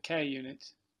intensive care unit,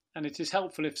 and it is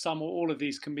helpful if some or all of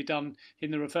these can be done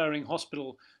in the referring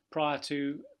hospital prior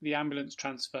to the ambulance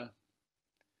transfer.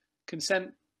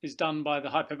 Consent is done by the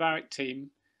hyperbaric team,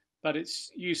 but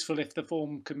it's useful if the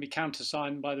form can be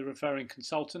countersigned by the referring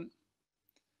consultant.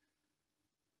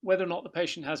 Whether or not the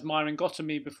patient has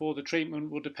myringotomy before the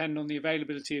treatment will depend on the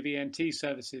availability of ENT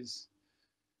services.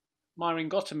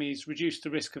 Myringotomies reduce the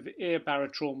risk of ear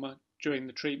barotrauma during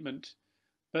the treatment,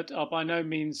 but are by no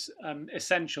means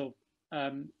essential,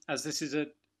 as this is a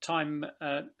time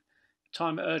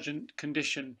urgent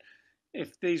condition.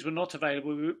 If these were not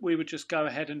available, we would just go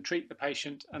ahead and treat the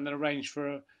patient and then arrange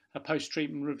for a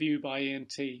post-treatment review by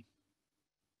ENT.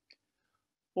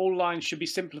 All lines should be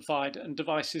simplified and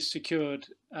devices secured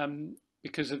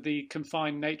because of the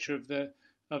confined nature of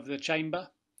the chamber.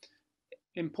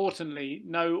 Importantly,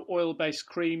 no oil-based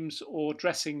creams or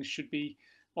dressings should be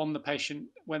on the patient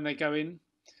when they go in.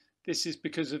 This is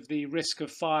because of the risk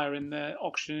of fire in the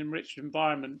oxygen-enriched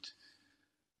environment.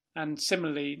 And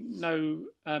similarly, no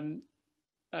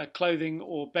clothing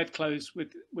or bedclothes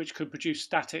which could produce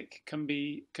static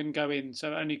can go in,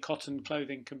 so only cotton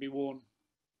clothing can be worn.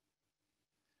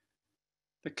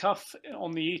 The cuff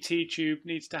on the ET tube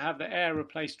needs to have the air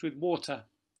replaced with water.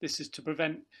 This is to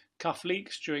prevent cuff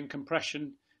leaks during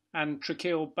compression and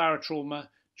tracheal barotrauma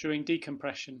during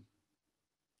decompression.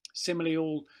 Similarly,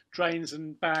 all drains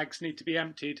and bags need to be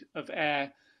emptied of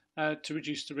air to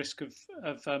reduce the risk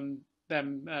of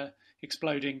them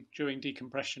exploding during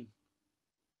decompression.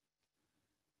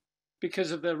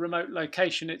 Because of the remote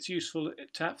location, it's useful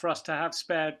for us to have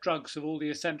spare drugs of all the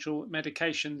essential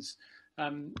medications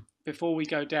before we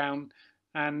go down,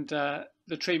 and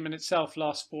the treatment itself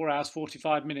lasts 4 hours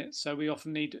 45 minutes, so we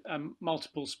often need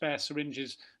multiple spare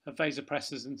syringes of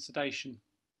vasopressors and sedation.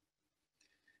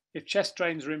 If chest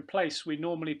drains are in place, we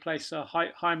normally place a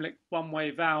Heimlich one-way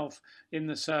valve in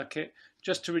the circuit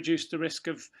just to reduce the risk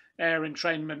of air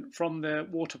entrainment from the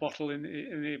water bottle in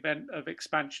the event of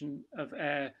expansion of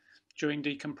air during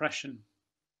decompression.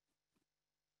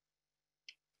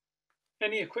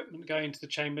 Any equipment going into the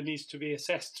chamber needs to be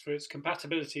assessed for its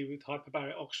compatibility with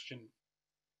hyperbaric oxygen.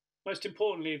 Most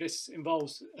importantly, this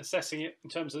involves assessing it in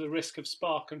terms of the risk of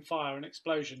spark and fire and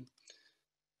explosion,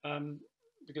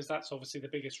 because that's obviously the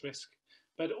biggest risk.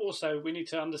 But also we need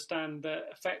to understand the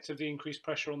effect of the increased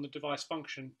pressure on the device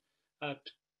function,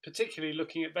 particularly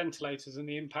looking at ventilators and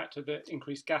the impact of the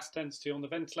increased gas density on the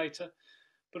ventilator,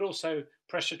 but also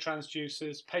pressure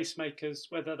transducers, pacemakers,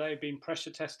 whether they've been pressure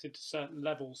tested to certain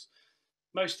levels.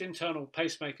 Most internal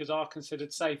pacemakers are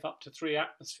considered safe up to 3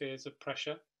 atmospheres of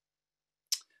pressure,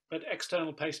 but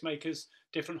external pacemakers,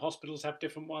 different hospitals have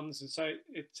different ones, and so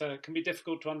it can be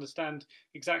difficult to understand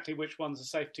exactly which ones are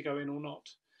safe to go in or not.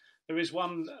 There is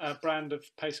one brand of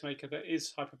pacemaker that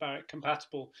is hyperbaric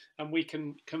compatible, and we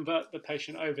can convert the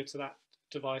patient over to that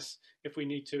device if we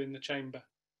need to in the chamber.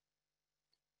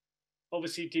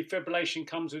 Obviously, defibrillation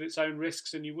comes with its own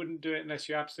risks, and you wouldn't do it unless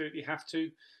you absolutely have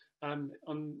to.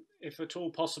 If at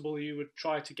all possible, you would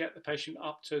try to get the patient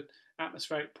up to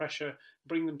atmospheric pressure,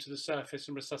 bring them to the surface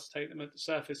and resuscitate them at the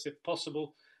surface if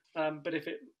possible. But if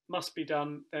it must be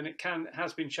done, then it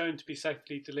has been shown to be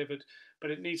safely delivered,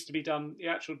 but it needs to be done. The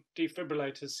actual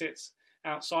defibrillator sits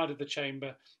outside of the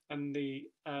chamber, and the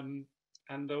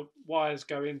wires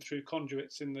go in through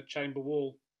conduits in the chamber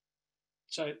wall.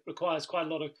 So it requires quite a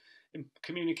lot of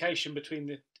communication between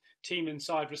the team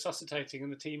inside resuscitating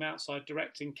and the team outside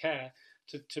directing care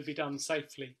to be done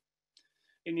safely.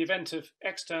 In the event of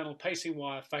external pacing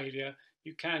wire failure,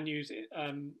 you can use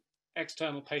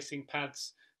external pacing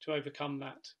pads to overcome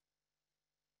that.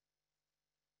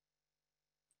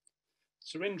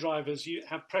 Syringe drivers, you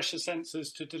have pressure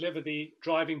sensors to deliver the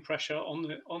driving pressure on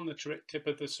the tip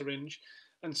of the syringe,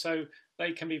 and so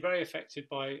they can be very affected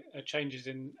by changes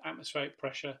in atmospheric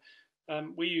pressure.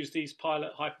 We use these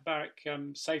pilot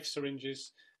hyperbaric safe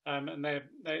syringes, and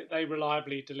they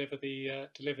reliably deliver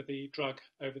the drug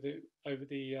over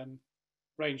the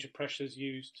range of pressures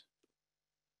used.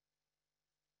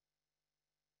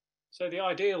 So the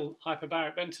ideal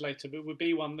hyperbaric ventilator would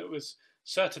be one that was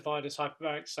certified as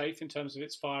hyperbaric safe in terms of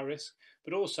its fire risk,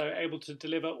 but also able to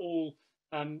deliver all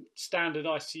standard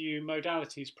ICU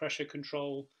modalities, pressure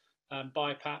control,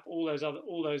 BiPAP, all those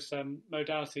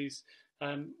modalities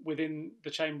within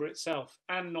the chamber itself,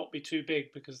 and not be too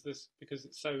big because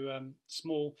it's so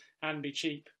small, and be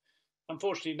cheap.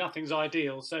 Unfortunately, nothing's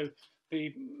ideal, so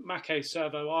the Paget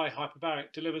Servo I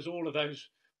hyperbaric delivers all of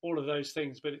those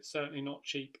things, but it's certainly not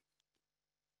cheap.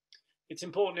 It's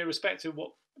important, irrespective of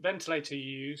what ventilator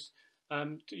you use,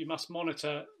 you must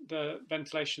monitor the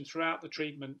ventilation throughout the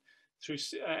treatment through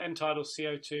end-tidal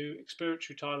CO2,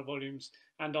 expiratory tidal volumes,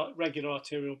 and regular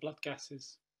arterial blood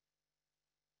gases.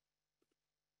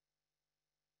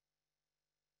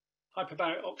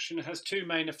 Hyperbaric oxygen has two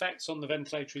main effects on the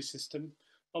ventilatory system.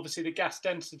 Obviously, the gas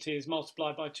density is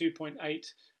multiplied by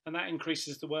 2.8, and that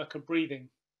increases the work of breathing.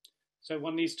 So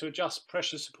one needs to adjust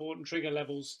pressure support and trigger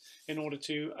levels in order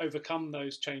to overcome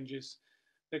those changes.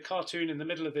 The cartoon in the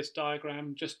middle of this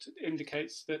diagram just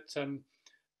indicates that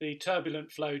the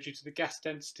turbulent flow due to the gas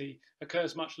density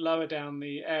occurs much lower down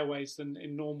the airways than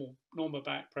in normal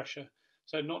back pressure.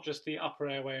 So not just the upper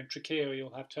airway and trachea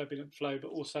you'll have turbulent flow, but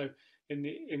also in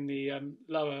the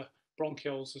lower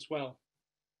bronchioles as well.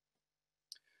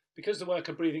 Because the work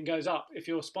of breathing goes up, if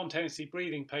you're a spontaneously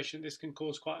breathing patient, this can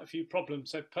cause quite a few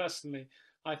problems. So personally,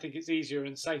 I think it's easier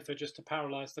and safer just to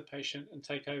paralyze the patient and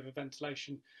take over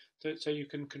ventilation so you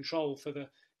can control for the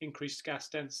increased gas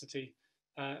density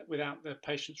without the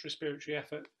patient's respiratory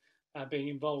effort being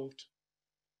involved.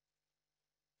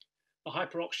 The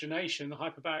hyperoxygenation, the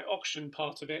hyperbaric oxygen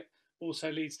part of it,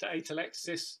 also leads to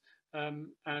atelectasis, and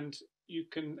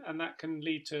that can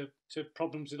lead to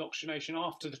problems with oxygenation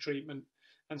after the treatment.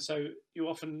 And so you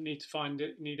often need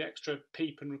to need extra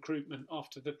PEEP and recruitment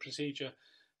after the procedure.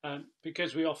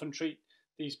 Because we often treat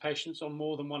these patients on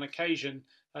more than one occasion,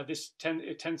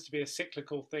 it tends to be a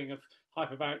cyclical thing of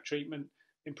hyperbaric treatment,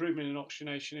 improvement in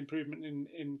oxygenation, improvement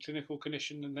in clinical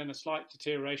condition, and then a slight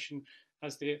deterioration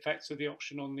as the effects of the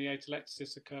oxygen on the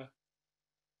atelectasis occur.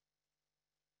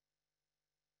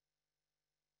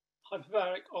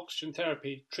 Hyperbaric oxygen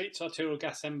therapy treats arterial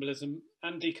gas embolism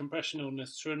and decompression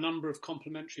illness through a number of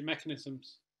complementary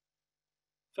mechanisms.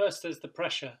 First, there's the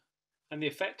pressure and the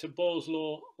effect of Boyle's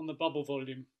law on the bubble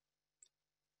volume.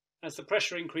 As the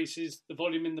pressure increases, the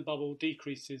volume in the bubble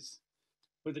decreases.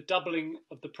 With a doubling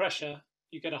of the pressure,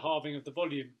 you get a halving of the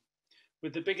volume,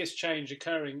 with the biggest change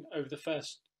occurring over the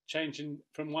first change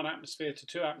from 1 atmosphere to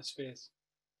 2 atmospheres.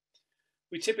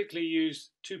 We typically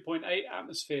use 2.8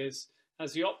 atmospheres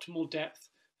as the optimal depth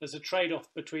as a trade-off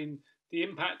between the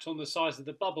impact on the size of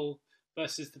the bubble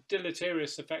versus the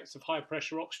deleterious effects of high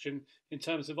pressure oxygen in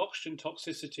terms of oxygen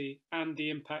toxicity and the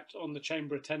impact on the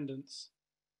chamber attendants.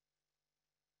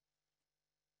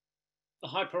 The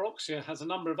hyperoxia has a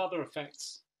number of other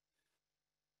effects.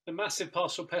 The massive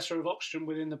partial pressure of oxygen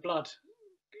within the blood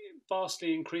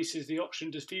vastly increases the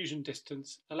oxygen diffusion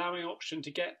distance, allowing oxygen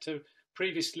to get to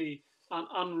previously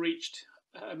unreached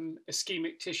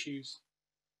ischemic tissues.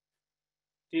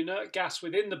 The inert gas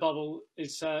within the bubble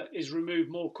is removed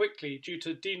more quickly due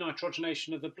to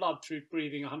denitrogenation of the blood through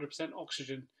breathing 100%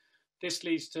 oxygen. This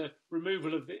leads to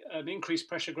removal of an increased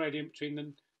pressure gradient between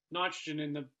the nitrogen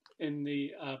in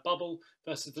the bubble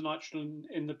versus the nitrogen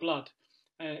in the blood,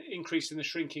 increasing the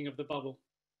shrinking of the bubble.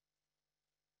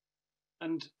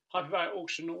 And hyperbaric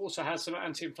oxygen also has some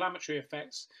anti-inflammatory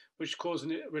effects, which cause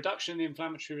a reduction in the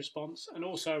inflammatory response and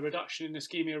also a reduction in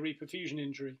ischemia reperfusion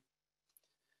injury.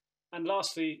 And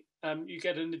lastly, you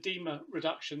get an edema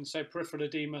reduction, so peripheral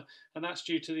edema, and that's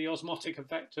due to the osmotic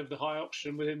effect of the high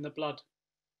oxygen within the blood.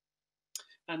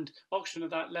 And oxygen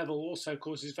at that level also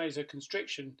causes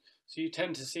vasoconstriction, so you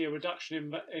tend to see a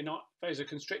reduction in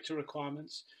vasoconstrictor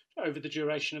requirements over the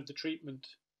duration of the treatment.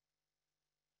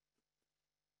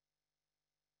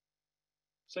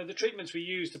 So the treatments we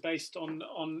used are based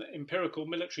on empirical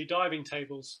military diving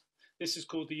tables. This is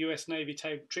called the US Navy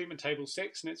Treatment Table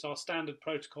 6, and it's our standard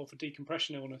protocol for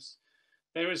decompression illness.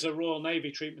 There is a Royal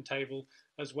Navy treatment table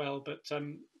as well, but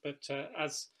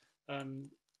as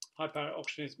hyperbaric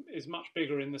oxygen is much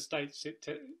bigger in the States,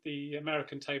 the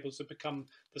American tables have become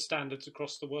the standards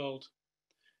across the world.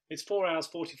 It's 4 hours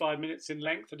 45 minutes in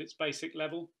length at its basic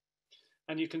level,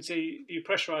 and you can see you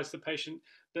pressurize the patient.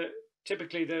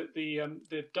 Typically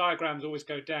the diagrams always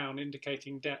go down,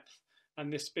 indicating depth,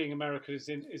 and this being America is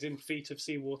in feet of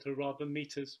seawater rather than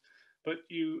meters. But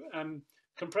you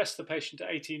compress the patient to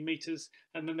 18 meters,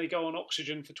 and then they go on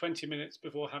oxygen for 20 minutes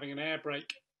before having an air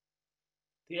brake.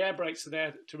 The air brakes are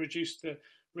there to reduce the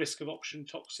risk of oxygen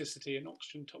toxicity, and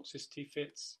oxygen toxicity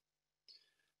fits.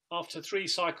 After 3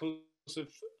 cycles of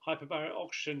hyperbaric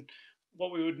oxygen,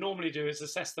 what we would normally do is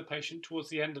assess the patient towards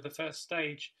the end of the first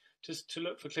stage to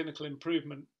look for clinical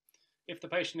improvement. If the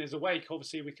patient is awake,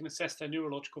 obviously we can assess their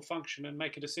neurological function and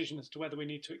make a decision as to whether we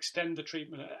need to extend the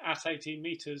treatment at 18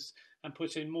 meters and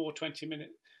put in more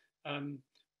 20-minute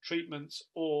treatments,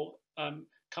 or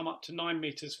come up to 9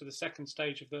 meters for the second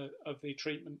stage of the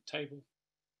treatment table.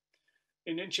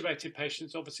 In intubated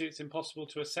patients, obviously it's impossible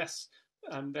to assess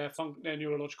their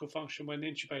neurological function when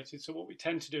intubated. So what we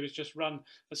tend to do is just run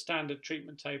a standard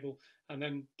treatment table and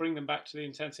then bring them back to the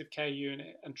intensive care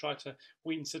unit and try to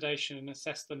wean sedation and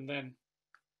assess them then.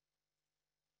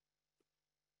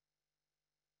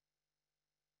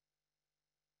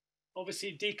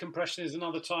 Obviously, decompression is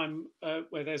another time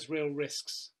where there's real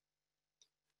risks.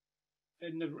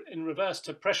 In reverse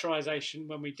to pressurization,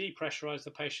 when we depressurize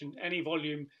the patient, any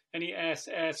volume, any air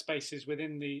spaces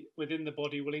within the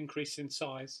body will increase in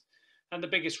size. And the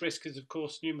biggest risk is, of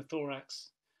course, pneumothorax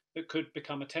that could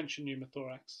become a tension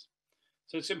pneumothorax.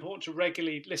 So it's important to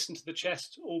regularly listen to the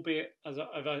chest, albeit,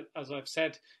 as I've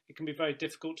said, it can be very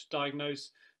difficult to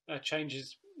diagnose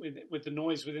changes with the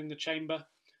noise within the chamber.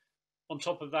 On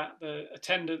top of that, the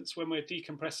attendants, when we're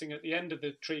decompressing at the end of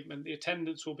the treatment, the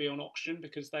attendants will be on oxygen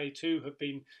because they too have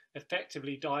been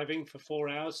effectively diving for 4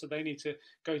 hours. So they need to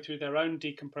go through their own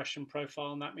decompression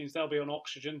profile, and that means they'll be on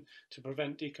oxygen to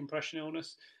prevent decompression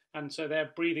illness. And so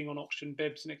they're breathing on oxygen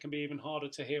bibs, and it can be even harder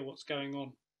to hear what's going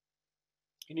on.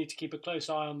 You need to keep a close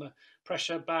eye on the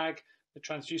pressure bag, the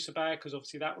transducer bag, because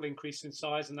obviously that will increase in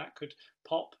size and that could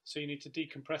pop. So you need to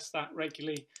decompress that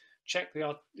regularly. Check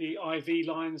the IV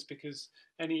lines, because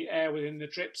any air within the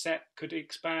drip set could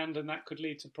expand, and that could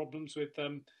lead to problems with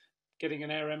getting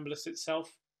an air embolus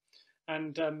itself.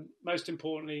 And most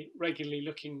importantly, regularly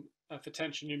looking for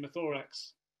tension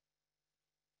pneumothorax.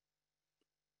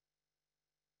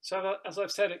 So as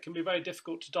I've said, it can be very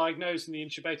difficult to diagnose in the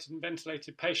intubated and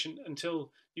ventilated patient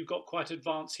until you've got quite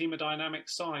advanced hemodynamic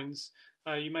signs.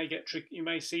 You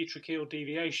may see tracheal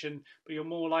deviation, but you're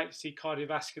more likely to see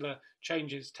cardiovascular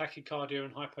changes, tachycardia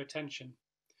and hypotension.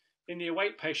 In the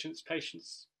awake patients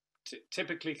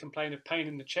typically complain of pain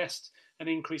in the chest and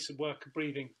increase of work of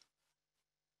breathing.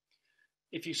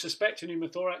 If you suspect a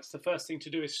pneumothorax, the first thing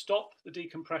to do is stop the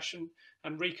decompression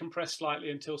and recompress slightly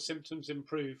until symptoms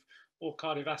improve or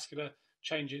cardiovascular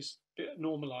changes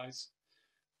normalize.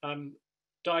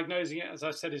 Diagnosing it, as I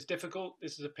said, is difficult.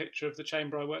 This is a picture of the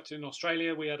chamber I worked in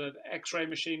Australia. We had an X-ray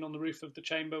machine on the roof of the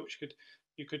chamber, which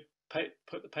you could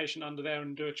put the patient under there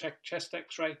and do a chest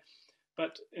X-ray.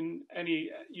 But in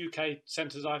any UK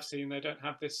centres I've seen, they don't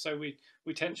have this. So we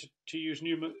tend to use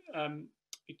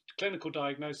clinical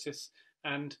diagnosis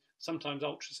and sometimes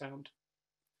ultrasound.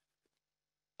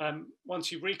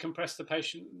 Once you've recompressed the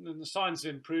patient and the signs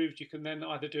have improved, you can then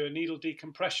either do a needle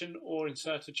decompression or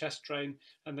insert a chest drain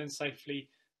and then safely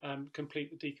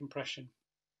complete the decompression.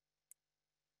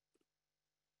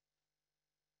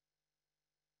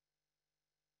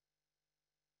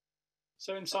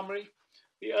 So in summary,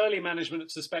 the early management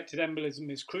of suspected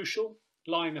embolism is crucial.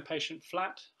 Lying the patient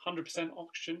flat, 100%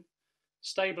 oxygen,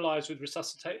 stabilise with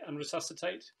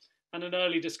resuscitate, and an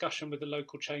early discussion with the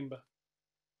local chamber.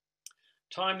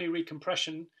 Timely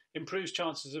recompression improves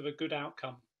chances of a good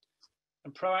outcome,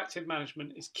 and proactive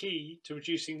management is key to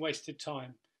reducing wasted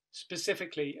time,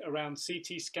 specifically around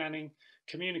CT scanning,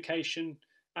 communication,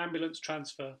 ambulance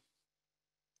transfer.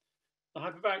 The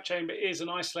hyperbaric chamber is an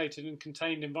isolated and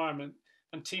contained environment,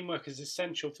 and teamwork is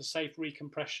essential for safe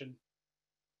recompression.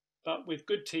 But with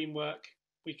good teamwork,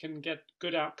 we can get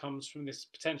good outcomes from this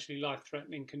potentially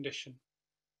life-threatening condition.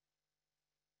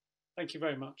 Thank you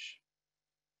very much.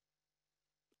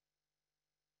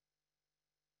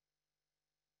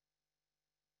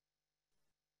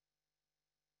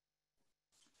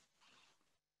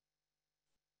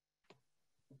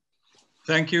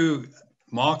 Thank you,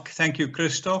 Mark. Thank you,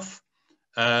 Christoph.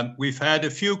 We've had a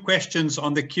few questions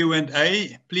on the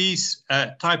Q&A. Please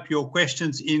type your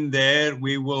questions in there.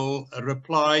 We will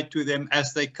reply to them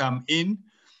as they come in.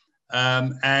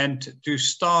 And to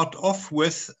start off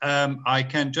with, I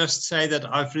can just say that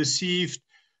I've received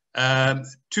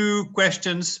 2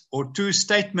 questions or 2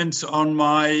 statements on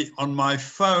my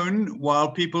phone while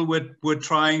people were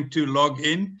trying to log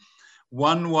in.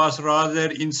 One was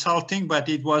rather insulting, but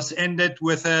it was ended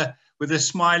with a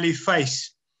smiley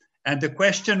face. And the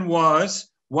question was,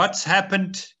 what's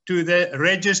happened to the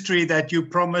registry that you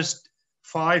promised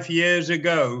 5 years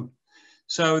ago?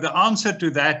 So the answer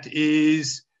to that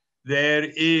is there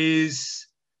is...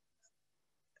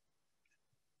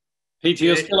 Peter,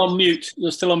 you're still on mute.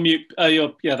 You're still on mute.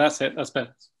 Yeah, that's it. That's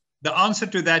better. The answer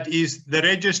to that is the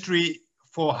registry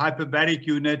for hyperbaric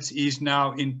units is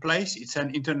now in place. It's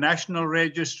an international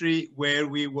registry where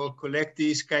we will collect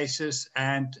these cases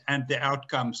and the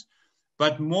outcomes.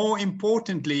 But more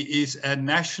importantly is a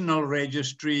national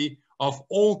registry of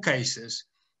all cases.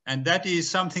 And that is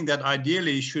something that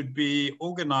ideally should be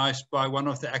organized by one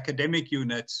of the academic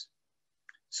units.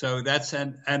 So that's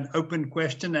an open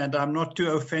question, and I'm not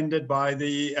too offended by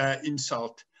the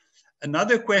insult.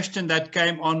 Another question that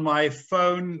came on my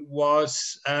phone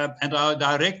was, and I'll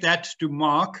direct that to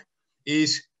Mark,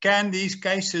 is can these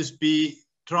cases be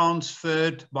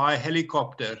transferred by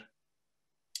helicopter?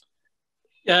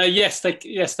 Yes,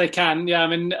 they can. Yeah, I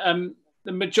mean,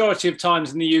 the majority of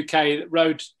times in the UK,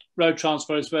 road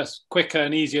transfer is quicker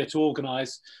and easier to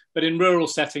organise. But in rural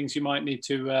settings, you might need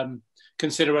to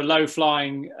consider a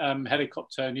low-flying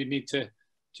helicopter, and you'd need to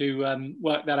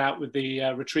work that out with the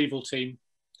retrieval team.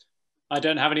 I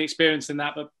don't have any experience in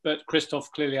that, but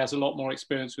Christoph clearly has a lot more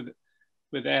experience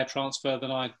with air transfer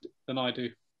than I do.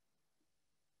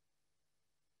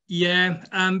 Yeah,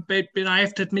 but I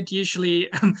have to admit, usually,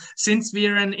 since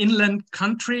we're an inland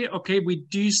country, okay, we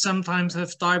do sometimes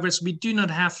have divers. We do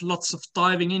not have lots of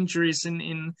diving injuries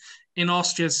in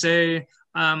Austria. So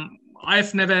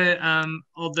I've never,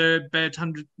 although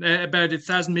about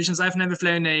 1,000 missions, I've never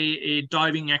flown a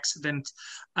diving accident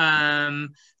to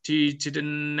the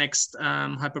next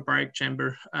hyperbaric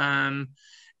chamber. And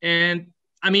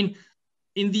I mean,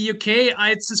 in the UK,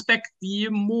 I'd suspect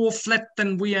you're more flat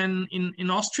than we are in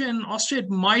Austria. In Austria, it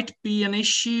might be an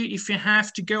issue if you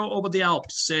have to go over the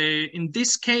Alps. So in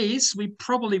this case, we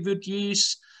probably would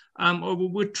use, or we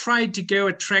would try to go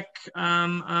a trek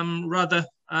rather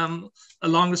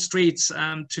along the streets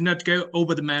to not go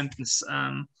over the mountains,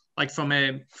 like from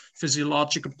a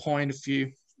physiological point of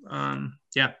view.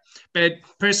 Yeah, but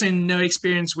personally, no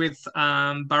experience with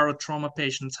barotrauma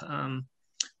patients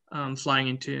flying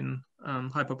into an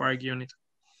hyperbaric unit.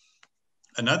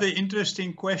 Another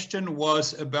interesting question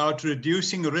was about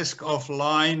reducing risk of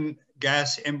line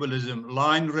gas embolism,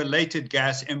 line-related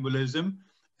gas embolism.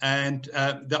 And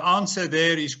the answer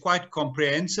there is quite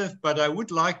comprehensive, but I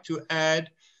would like to add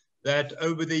that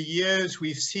over the years,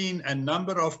 we've seen a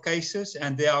number of cases,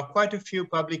 and there are quite a few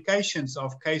publications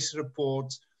of case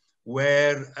reports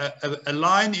where a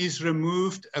line is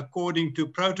removed according to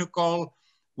protocol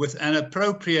with an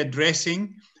appropriate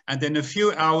dressing, and then a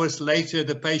few hours later,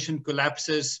 the patient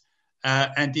collapses,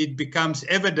 and it becomes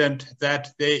evident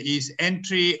that there is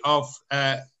entry of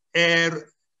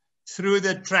air through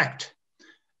the tract.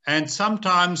 And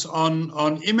sometimes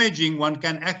on imaging, one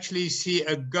can actually see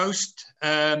a ghost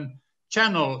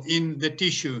channel in the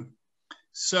tissue.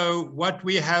 So what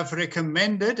we have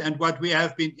recommended and what we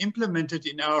have been implemented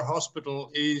in our hospital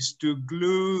is to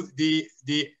glue the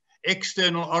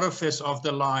external orifice of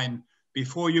the line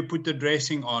before you put the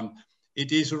dressing on.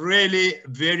 It is really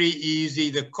very easy.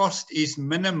 The cost is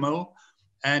minimal,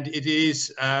 and it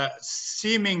is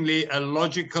seemingly a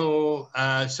logical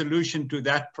solution to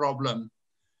that problem.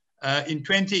 In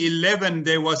 2011,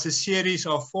 there was a series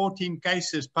of 14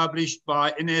 cases published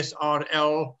by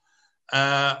NSRL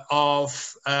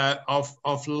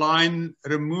of line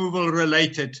removal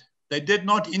related. They did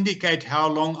not indicate how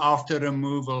long after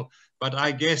removal, but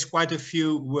I guess quite a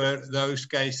few were those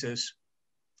cases.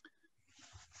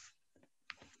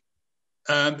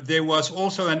 There was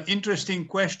also an interesting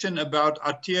question about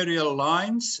arterial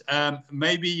lines.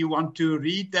 Maybe you want to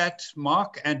read that,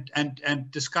 Mark,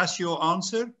 and discuss your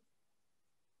answer?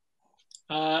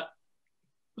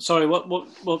 Sorry, what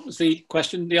was the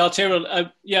question? The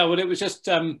arterial, yeah, well, it was just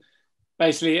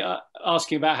basically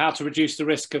asking about how to reduce the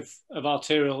risk of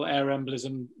arterial air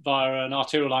embolism via an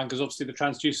arterial line, because obviously the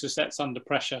transducer sets under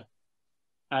pressure.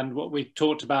 And what we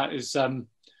talked about is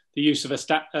the use of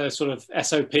a sort of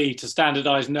SOP to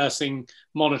standardize nursing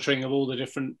monitoring of all the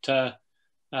different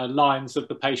lines of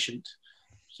the patient.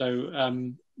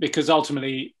 So, because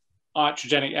ultimately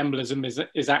iatrogenic embolism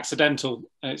is accidental,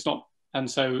 and it's not, and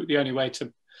so the only way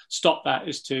to stop that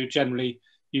is to generally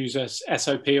use a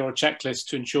SOP or a checklist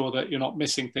to ensure that you're not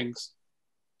missing things.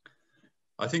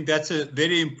 I think that's a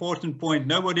very important point.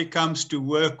 Nobody comes to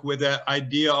work with the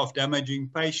idea of damaging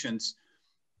patients.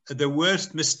 The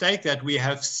worst mistake that we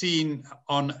have seen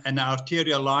on an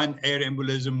arterial line air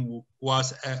embolism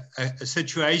was a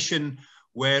situation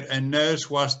where a nurse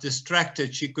was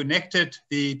distracted. She connected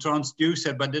the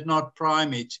transducer but did not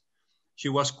prime it. She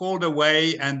was called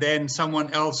away, and then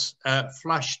someone else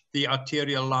flushed the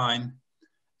arterial line,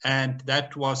 and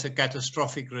that was a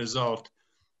catastrophic result.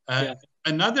 Yeah.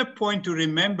 Another point to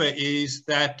remember is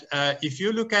that if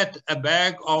you look at a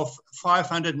bag of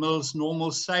 500 mils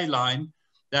normal saline,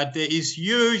 that there is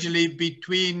usually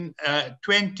between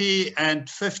 20 and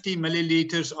 50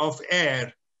 milliliters of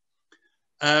air.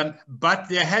 But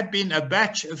there had been a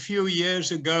batch a few years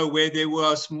ago where there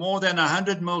was more than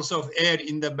 100 mils of air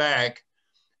in the bag.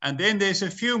 And then there's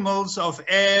a few mils of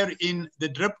air in the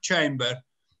drip chamber,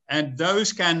 and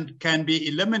those can be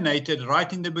eliminated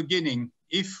right in the beginning.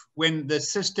 If when the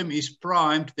system is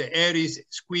primed, the air is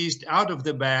squeezed out of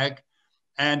the bag,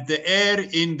 and the air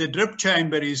in the drip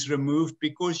chamber is removed,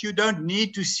 because you don't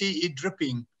need to see it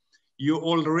dripping. You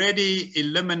already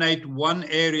eliminate one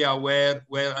area where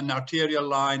an arterial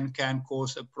line can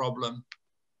cause a problem.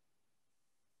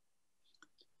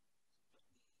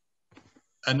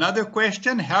 Another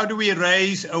question, how do we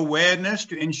raise awareness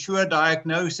to ensure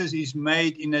diagnosis is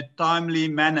made in a timely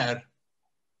manner?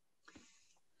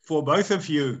 For both of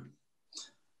you.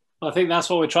 I think that's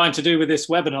what we're trying to do with this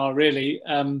webinar, really.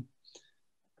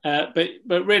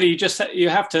 But really, you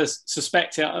have to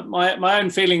suspect it. My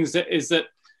own feelings is that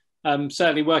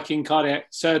certainly working in cardiac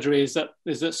surgery is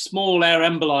that small air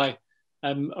emboli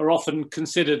are often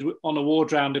considered on a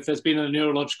ward round if there's been a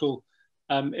neurological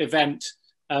event,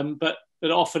 but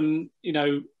often, you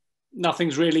know,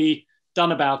 nothing's really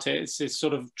done about it. It's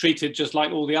sort of treated just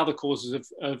like all the other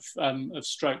causes of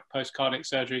stroke post cardiac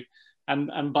surgery,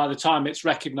 and by the time it's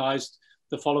recognised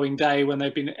the following day when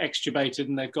they've been extubated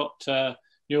and they've got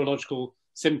neurological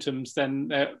symptoms, then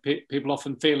people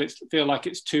often feel like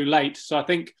it's too late. So I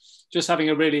think just having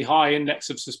a really high index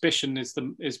of suspicion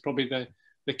is probably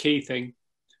the key thing.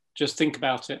 Just think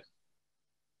about it.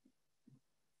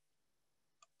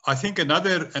 I think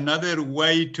another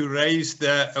way to raise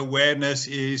the awareness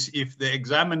is if the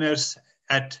examiners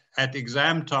at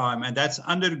exam time, and that's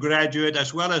undergraduate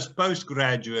as well as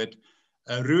postgraduate,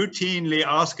 routinely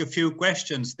ask a few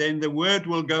questions, then the word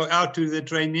will go out to the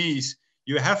trainees.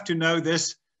 You have to know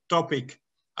this topic,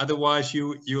 otherwise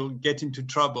you'll get into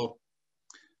trouble.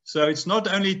 So it's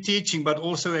not only teaching, but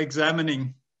also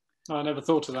examining. I never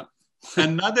thought of that.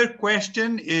 Another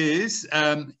question is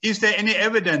there any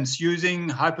evidence using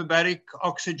hyperbaric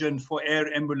oxygen for air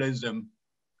embolism?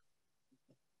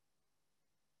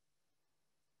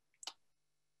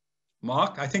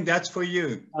 Mark, I think that's for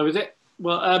you. Oh, is it?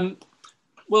 Well,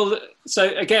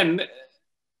 so again,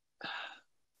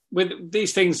 with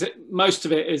these things, most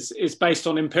of it is based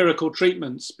on empirical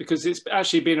treatments because it's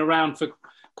actually been around for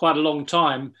quite a long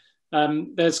time.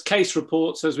 There's case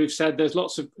reports, as we've said.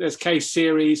 There's case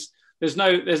series. There's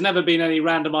never been any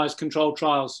randomized controlled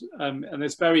trials, and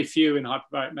there's very few in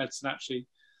hyperbaric medicine actually.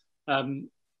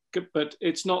 But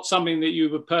it's not something that you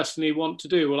would personally want to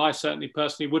do. Well, I certainly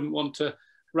personally wouldn't want to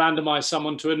randomize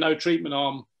someone to a no treatment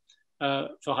arm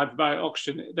for hyperbaric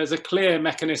oxygen. There's a clear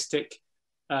mechanistic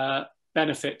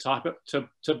benefit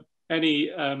to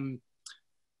any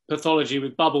pathology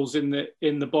with bubbles in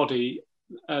the body.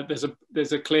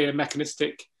 There's a clear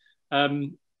mechanistic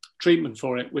treatment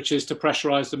for it, which is to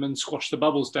pressurize them and squash the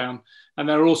bubbles down. And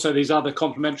there are also these other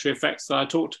complementary effects that I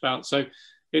talked about. So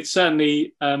it's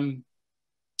certainly in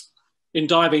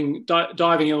diving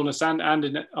illness and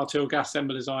in arterial gas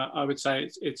embolism, I would say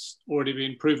it's already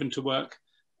been proven to work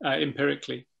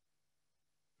empirically.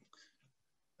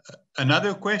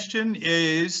 Another question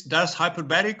is, does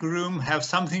hyperbaric room have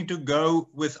something to go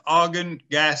with argon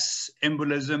gas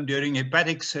embolism during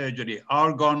hepatic surgery?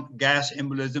 Argon gas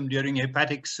embolism during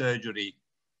hepatic surgery?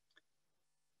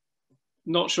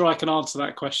 Not sure I can answer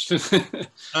that question.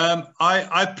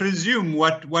 I presume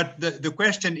what the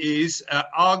question is,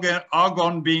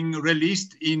 argon being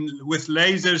released with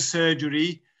laser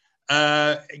surgery,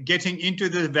 getting into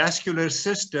the vascular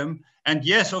system. And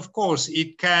yes, of course,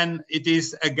 it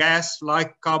is a gas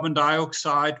like carbon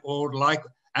dioxide or like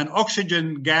an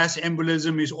oxygen gas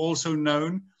embolism is also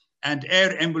known. And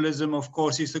air embolism, of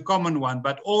course, is the common one.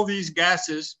 But all these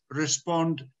gases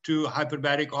respond to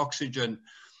hyperbaric oxygen.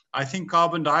 I think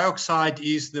carbon dioxide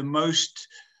is the most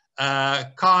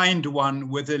kind one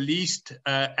with the least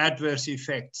adverse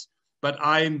effects. But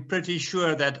I'm pretty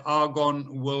sure that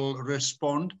argon will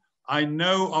respond. I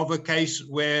know of a case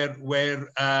where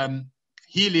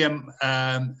helium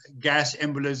gas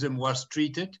embolism was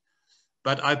treated,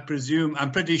 but I'm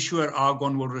pretty sure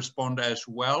argon will respond as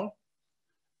well.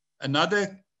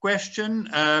 Another question,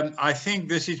 I think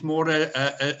this is more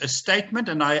a statement,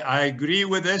 and I agree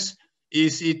with this.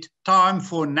 Is it time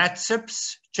for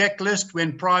NATSIP's checklist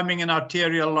when priming an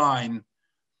arterial line?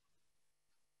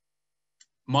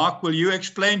 Mark, will you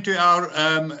explain to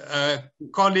our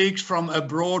colleagues from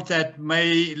abroad that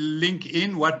may link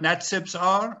in what NATSIPs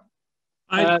are?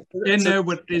 I don't know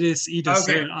what it is either.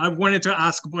 Okay. So I wanted to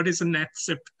ask, what is a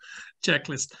NATSIP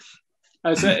checklist?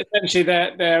 So essentially,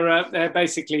 they're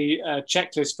basically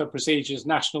checklists for procedures,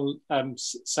 national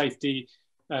safety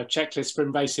checklist for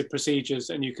invasive procedures,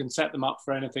 and you can set them up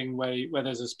for anything where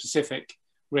there's a specific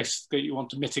risk that you want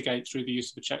to mitigate through the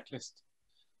use of a checklist.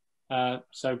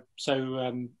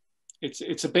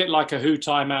 It's a bit like a WHO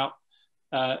timeout,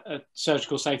 a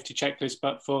surgical safety checklist,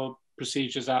 but for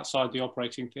procedures outside the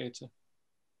operating theatre.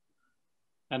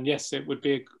 And yes, it would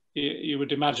be. You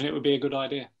would imagine it would be a good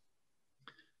idea.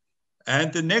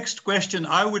 And the next question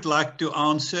I would like to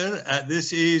answer,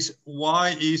 this is,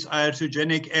 why is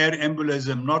iatrogenic air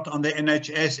embolism not on the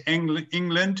NHS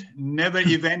England never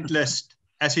event list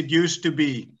as it used to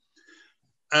be?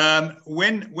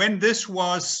 When this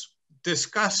was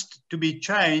discussed to be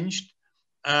changed,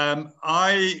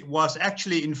 I was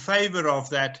actually in favor of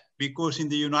that, because in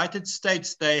the United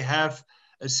States they have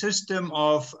a system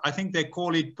of, I think they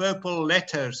call it purple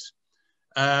letters,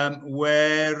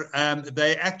 where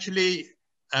they actually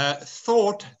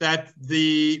thought that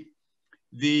the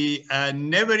the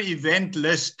never event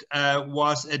list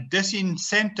was a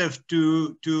disincentive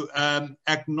to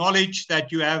acknowledge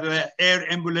that you have an air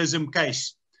embolism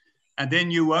case. And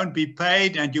then you won't be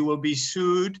paid and you will be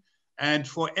sued. And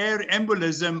for air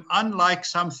embolism, unlike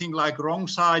something like wrong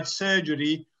side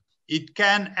surgery, it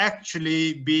can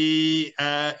actually be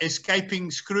escaping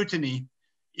scrutiny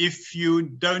if you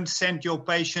don't send your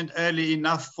patient early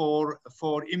enough for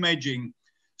imaging.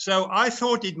 So I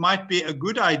thought it might be a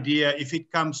good idea if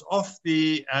it comes off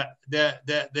the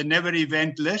never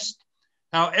event list.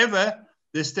 However,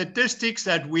 the statistics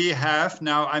that we have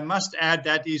now, I must add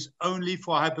that is only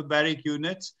for hyperbaric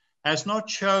units, has not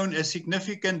shown a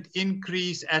significant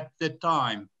increase at the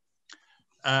time.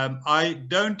 I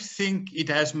don't think it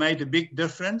has made a big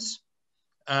difference.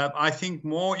 I think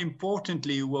more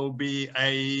importantly will be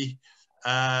a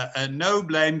no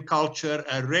blame culture,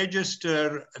 a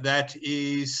register that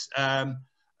is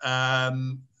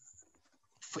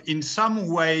in some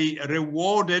way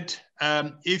rewarded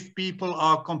if people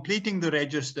are completing the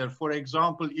register. For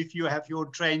example, if you have your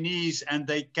trainees and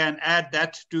they can add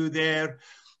that to their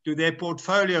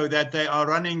portfolio that they are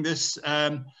running this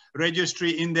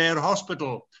registry in their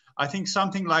hospital. I think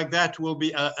something like that will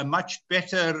be a much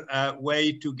better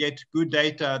way to get good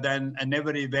data than a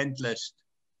never event list.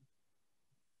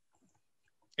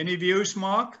 Any views,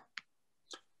 Mark?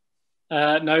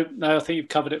 No, I think you've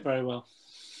covered it very well.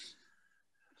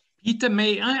 Peter,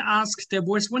 may I ask, there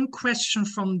was one question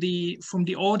from the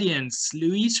audience.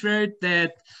 Louise wrote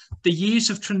that the use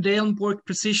of Trendelenburg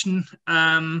precision,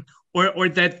 or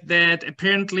that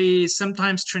apparently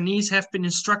sometimes trainees have been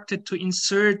instructed to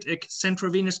insert a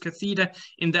centrovenous catheter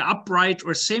in the upright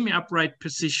or semi-upright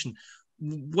position.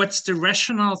 What's the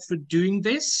rationale for doing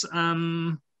this?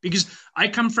 Because I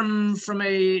come from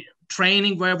a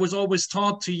training where I was always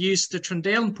taught to use the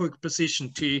Trendelenburg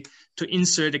position to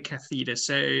insert a catheter.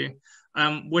 So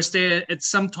was there at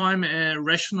some time a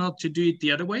rationale to do it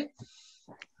the other way?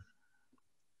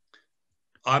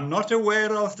 I'm not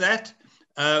aware of that.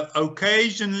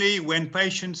 Occasionally, when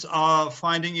patients are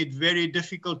finding it very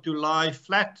difficult to lie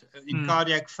flat in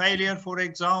cardiac failure, for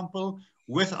example,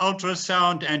 with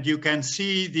ultrasound, and you can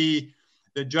see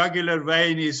the jugular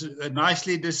vein is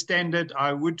nicely distended,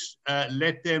 I would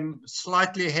let them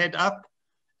slightly head up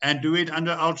and do it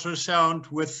under ultrasound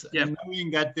with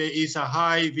knowing that there is a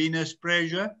high venous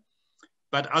pressure.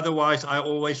 But otherwise, I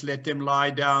always let them lie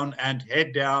down and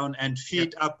head down and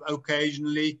feet up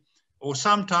occasionally, or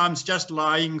sometimes just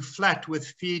lying flat with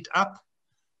feet up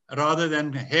rather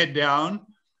than head down.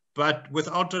 But with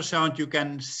ultrasound, you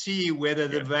can see whether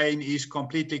the vein is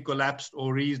completely collapsed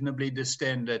or reasonably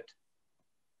distended.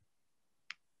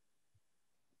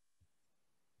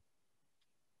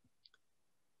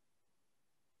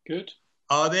 Good.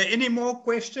 Are there any more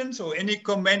questions or any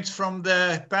comments from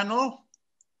the panel?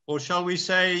 Or shall we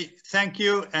say thank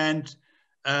you and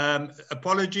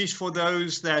apologies for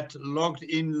those that logged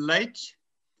in late.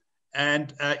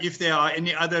 And if there are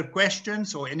any other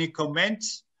questions or any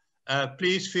comments,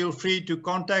 please feel free to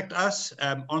contact us.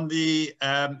 On the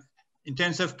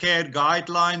intensive care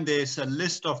guideline, there's a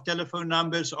list of telephone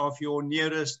numbers of your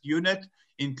nearest unit,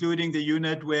 including the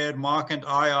unit where Mark and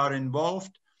I are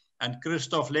involved. And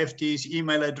Christoph left his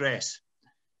email address.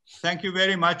 Thank you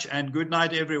very much and good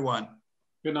night, everyone.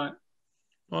 Good night.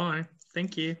 Bye.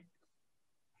 Thank you.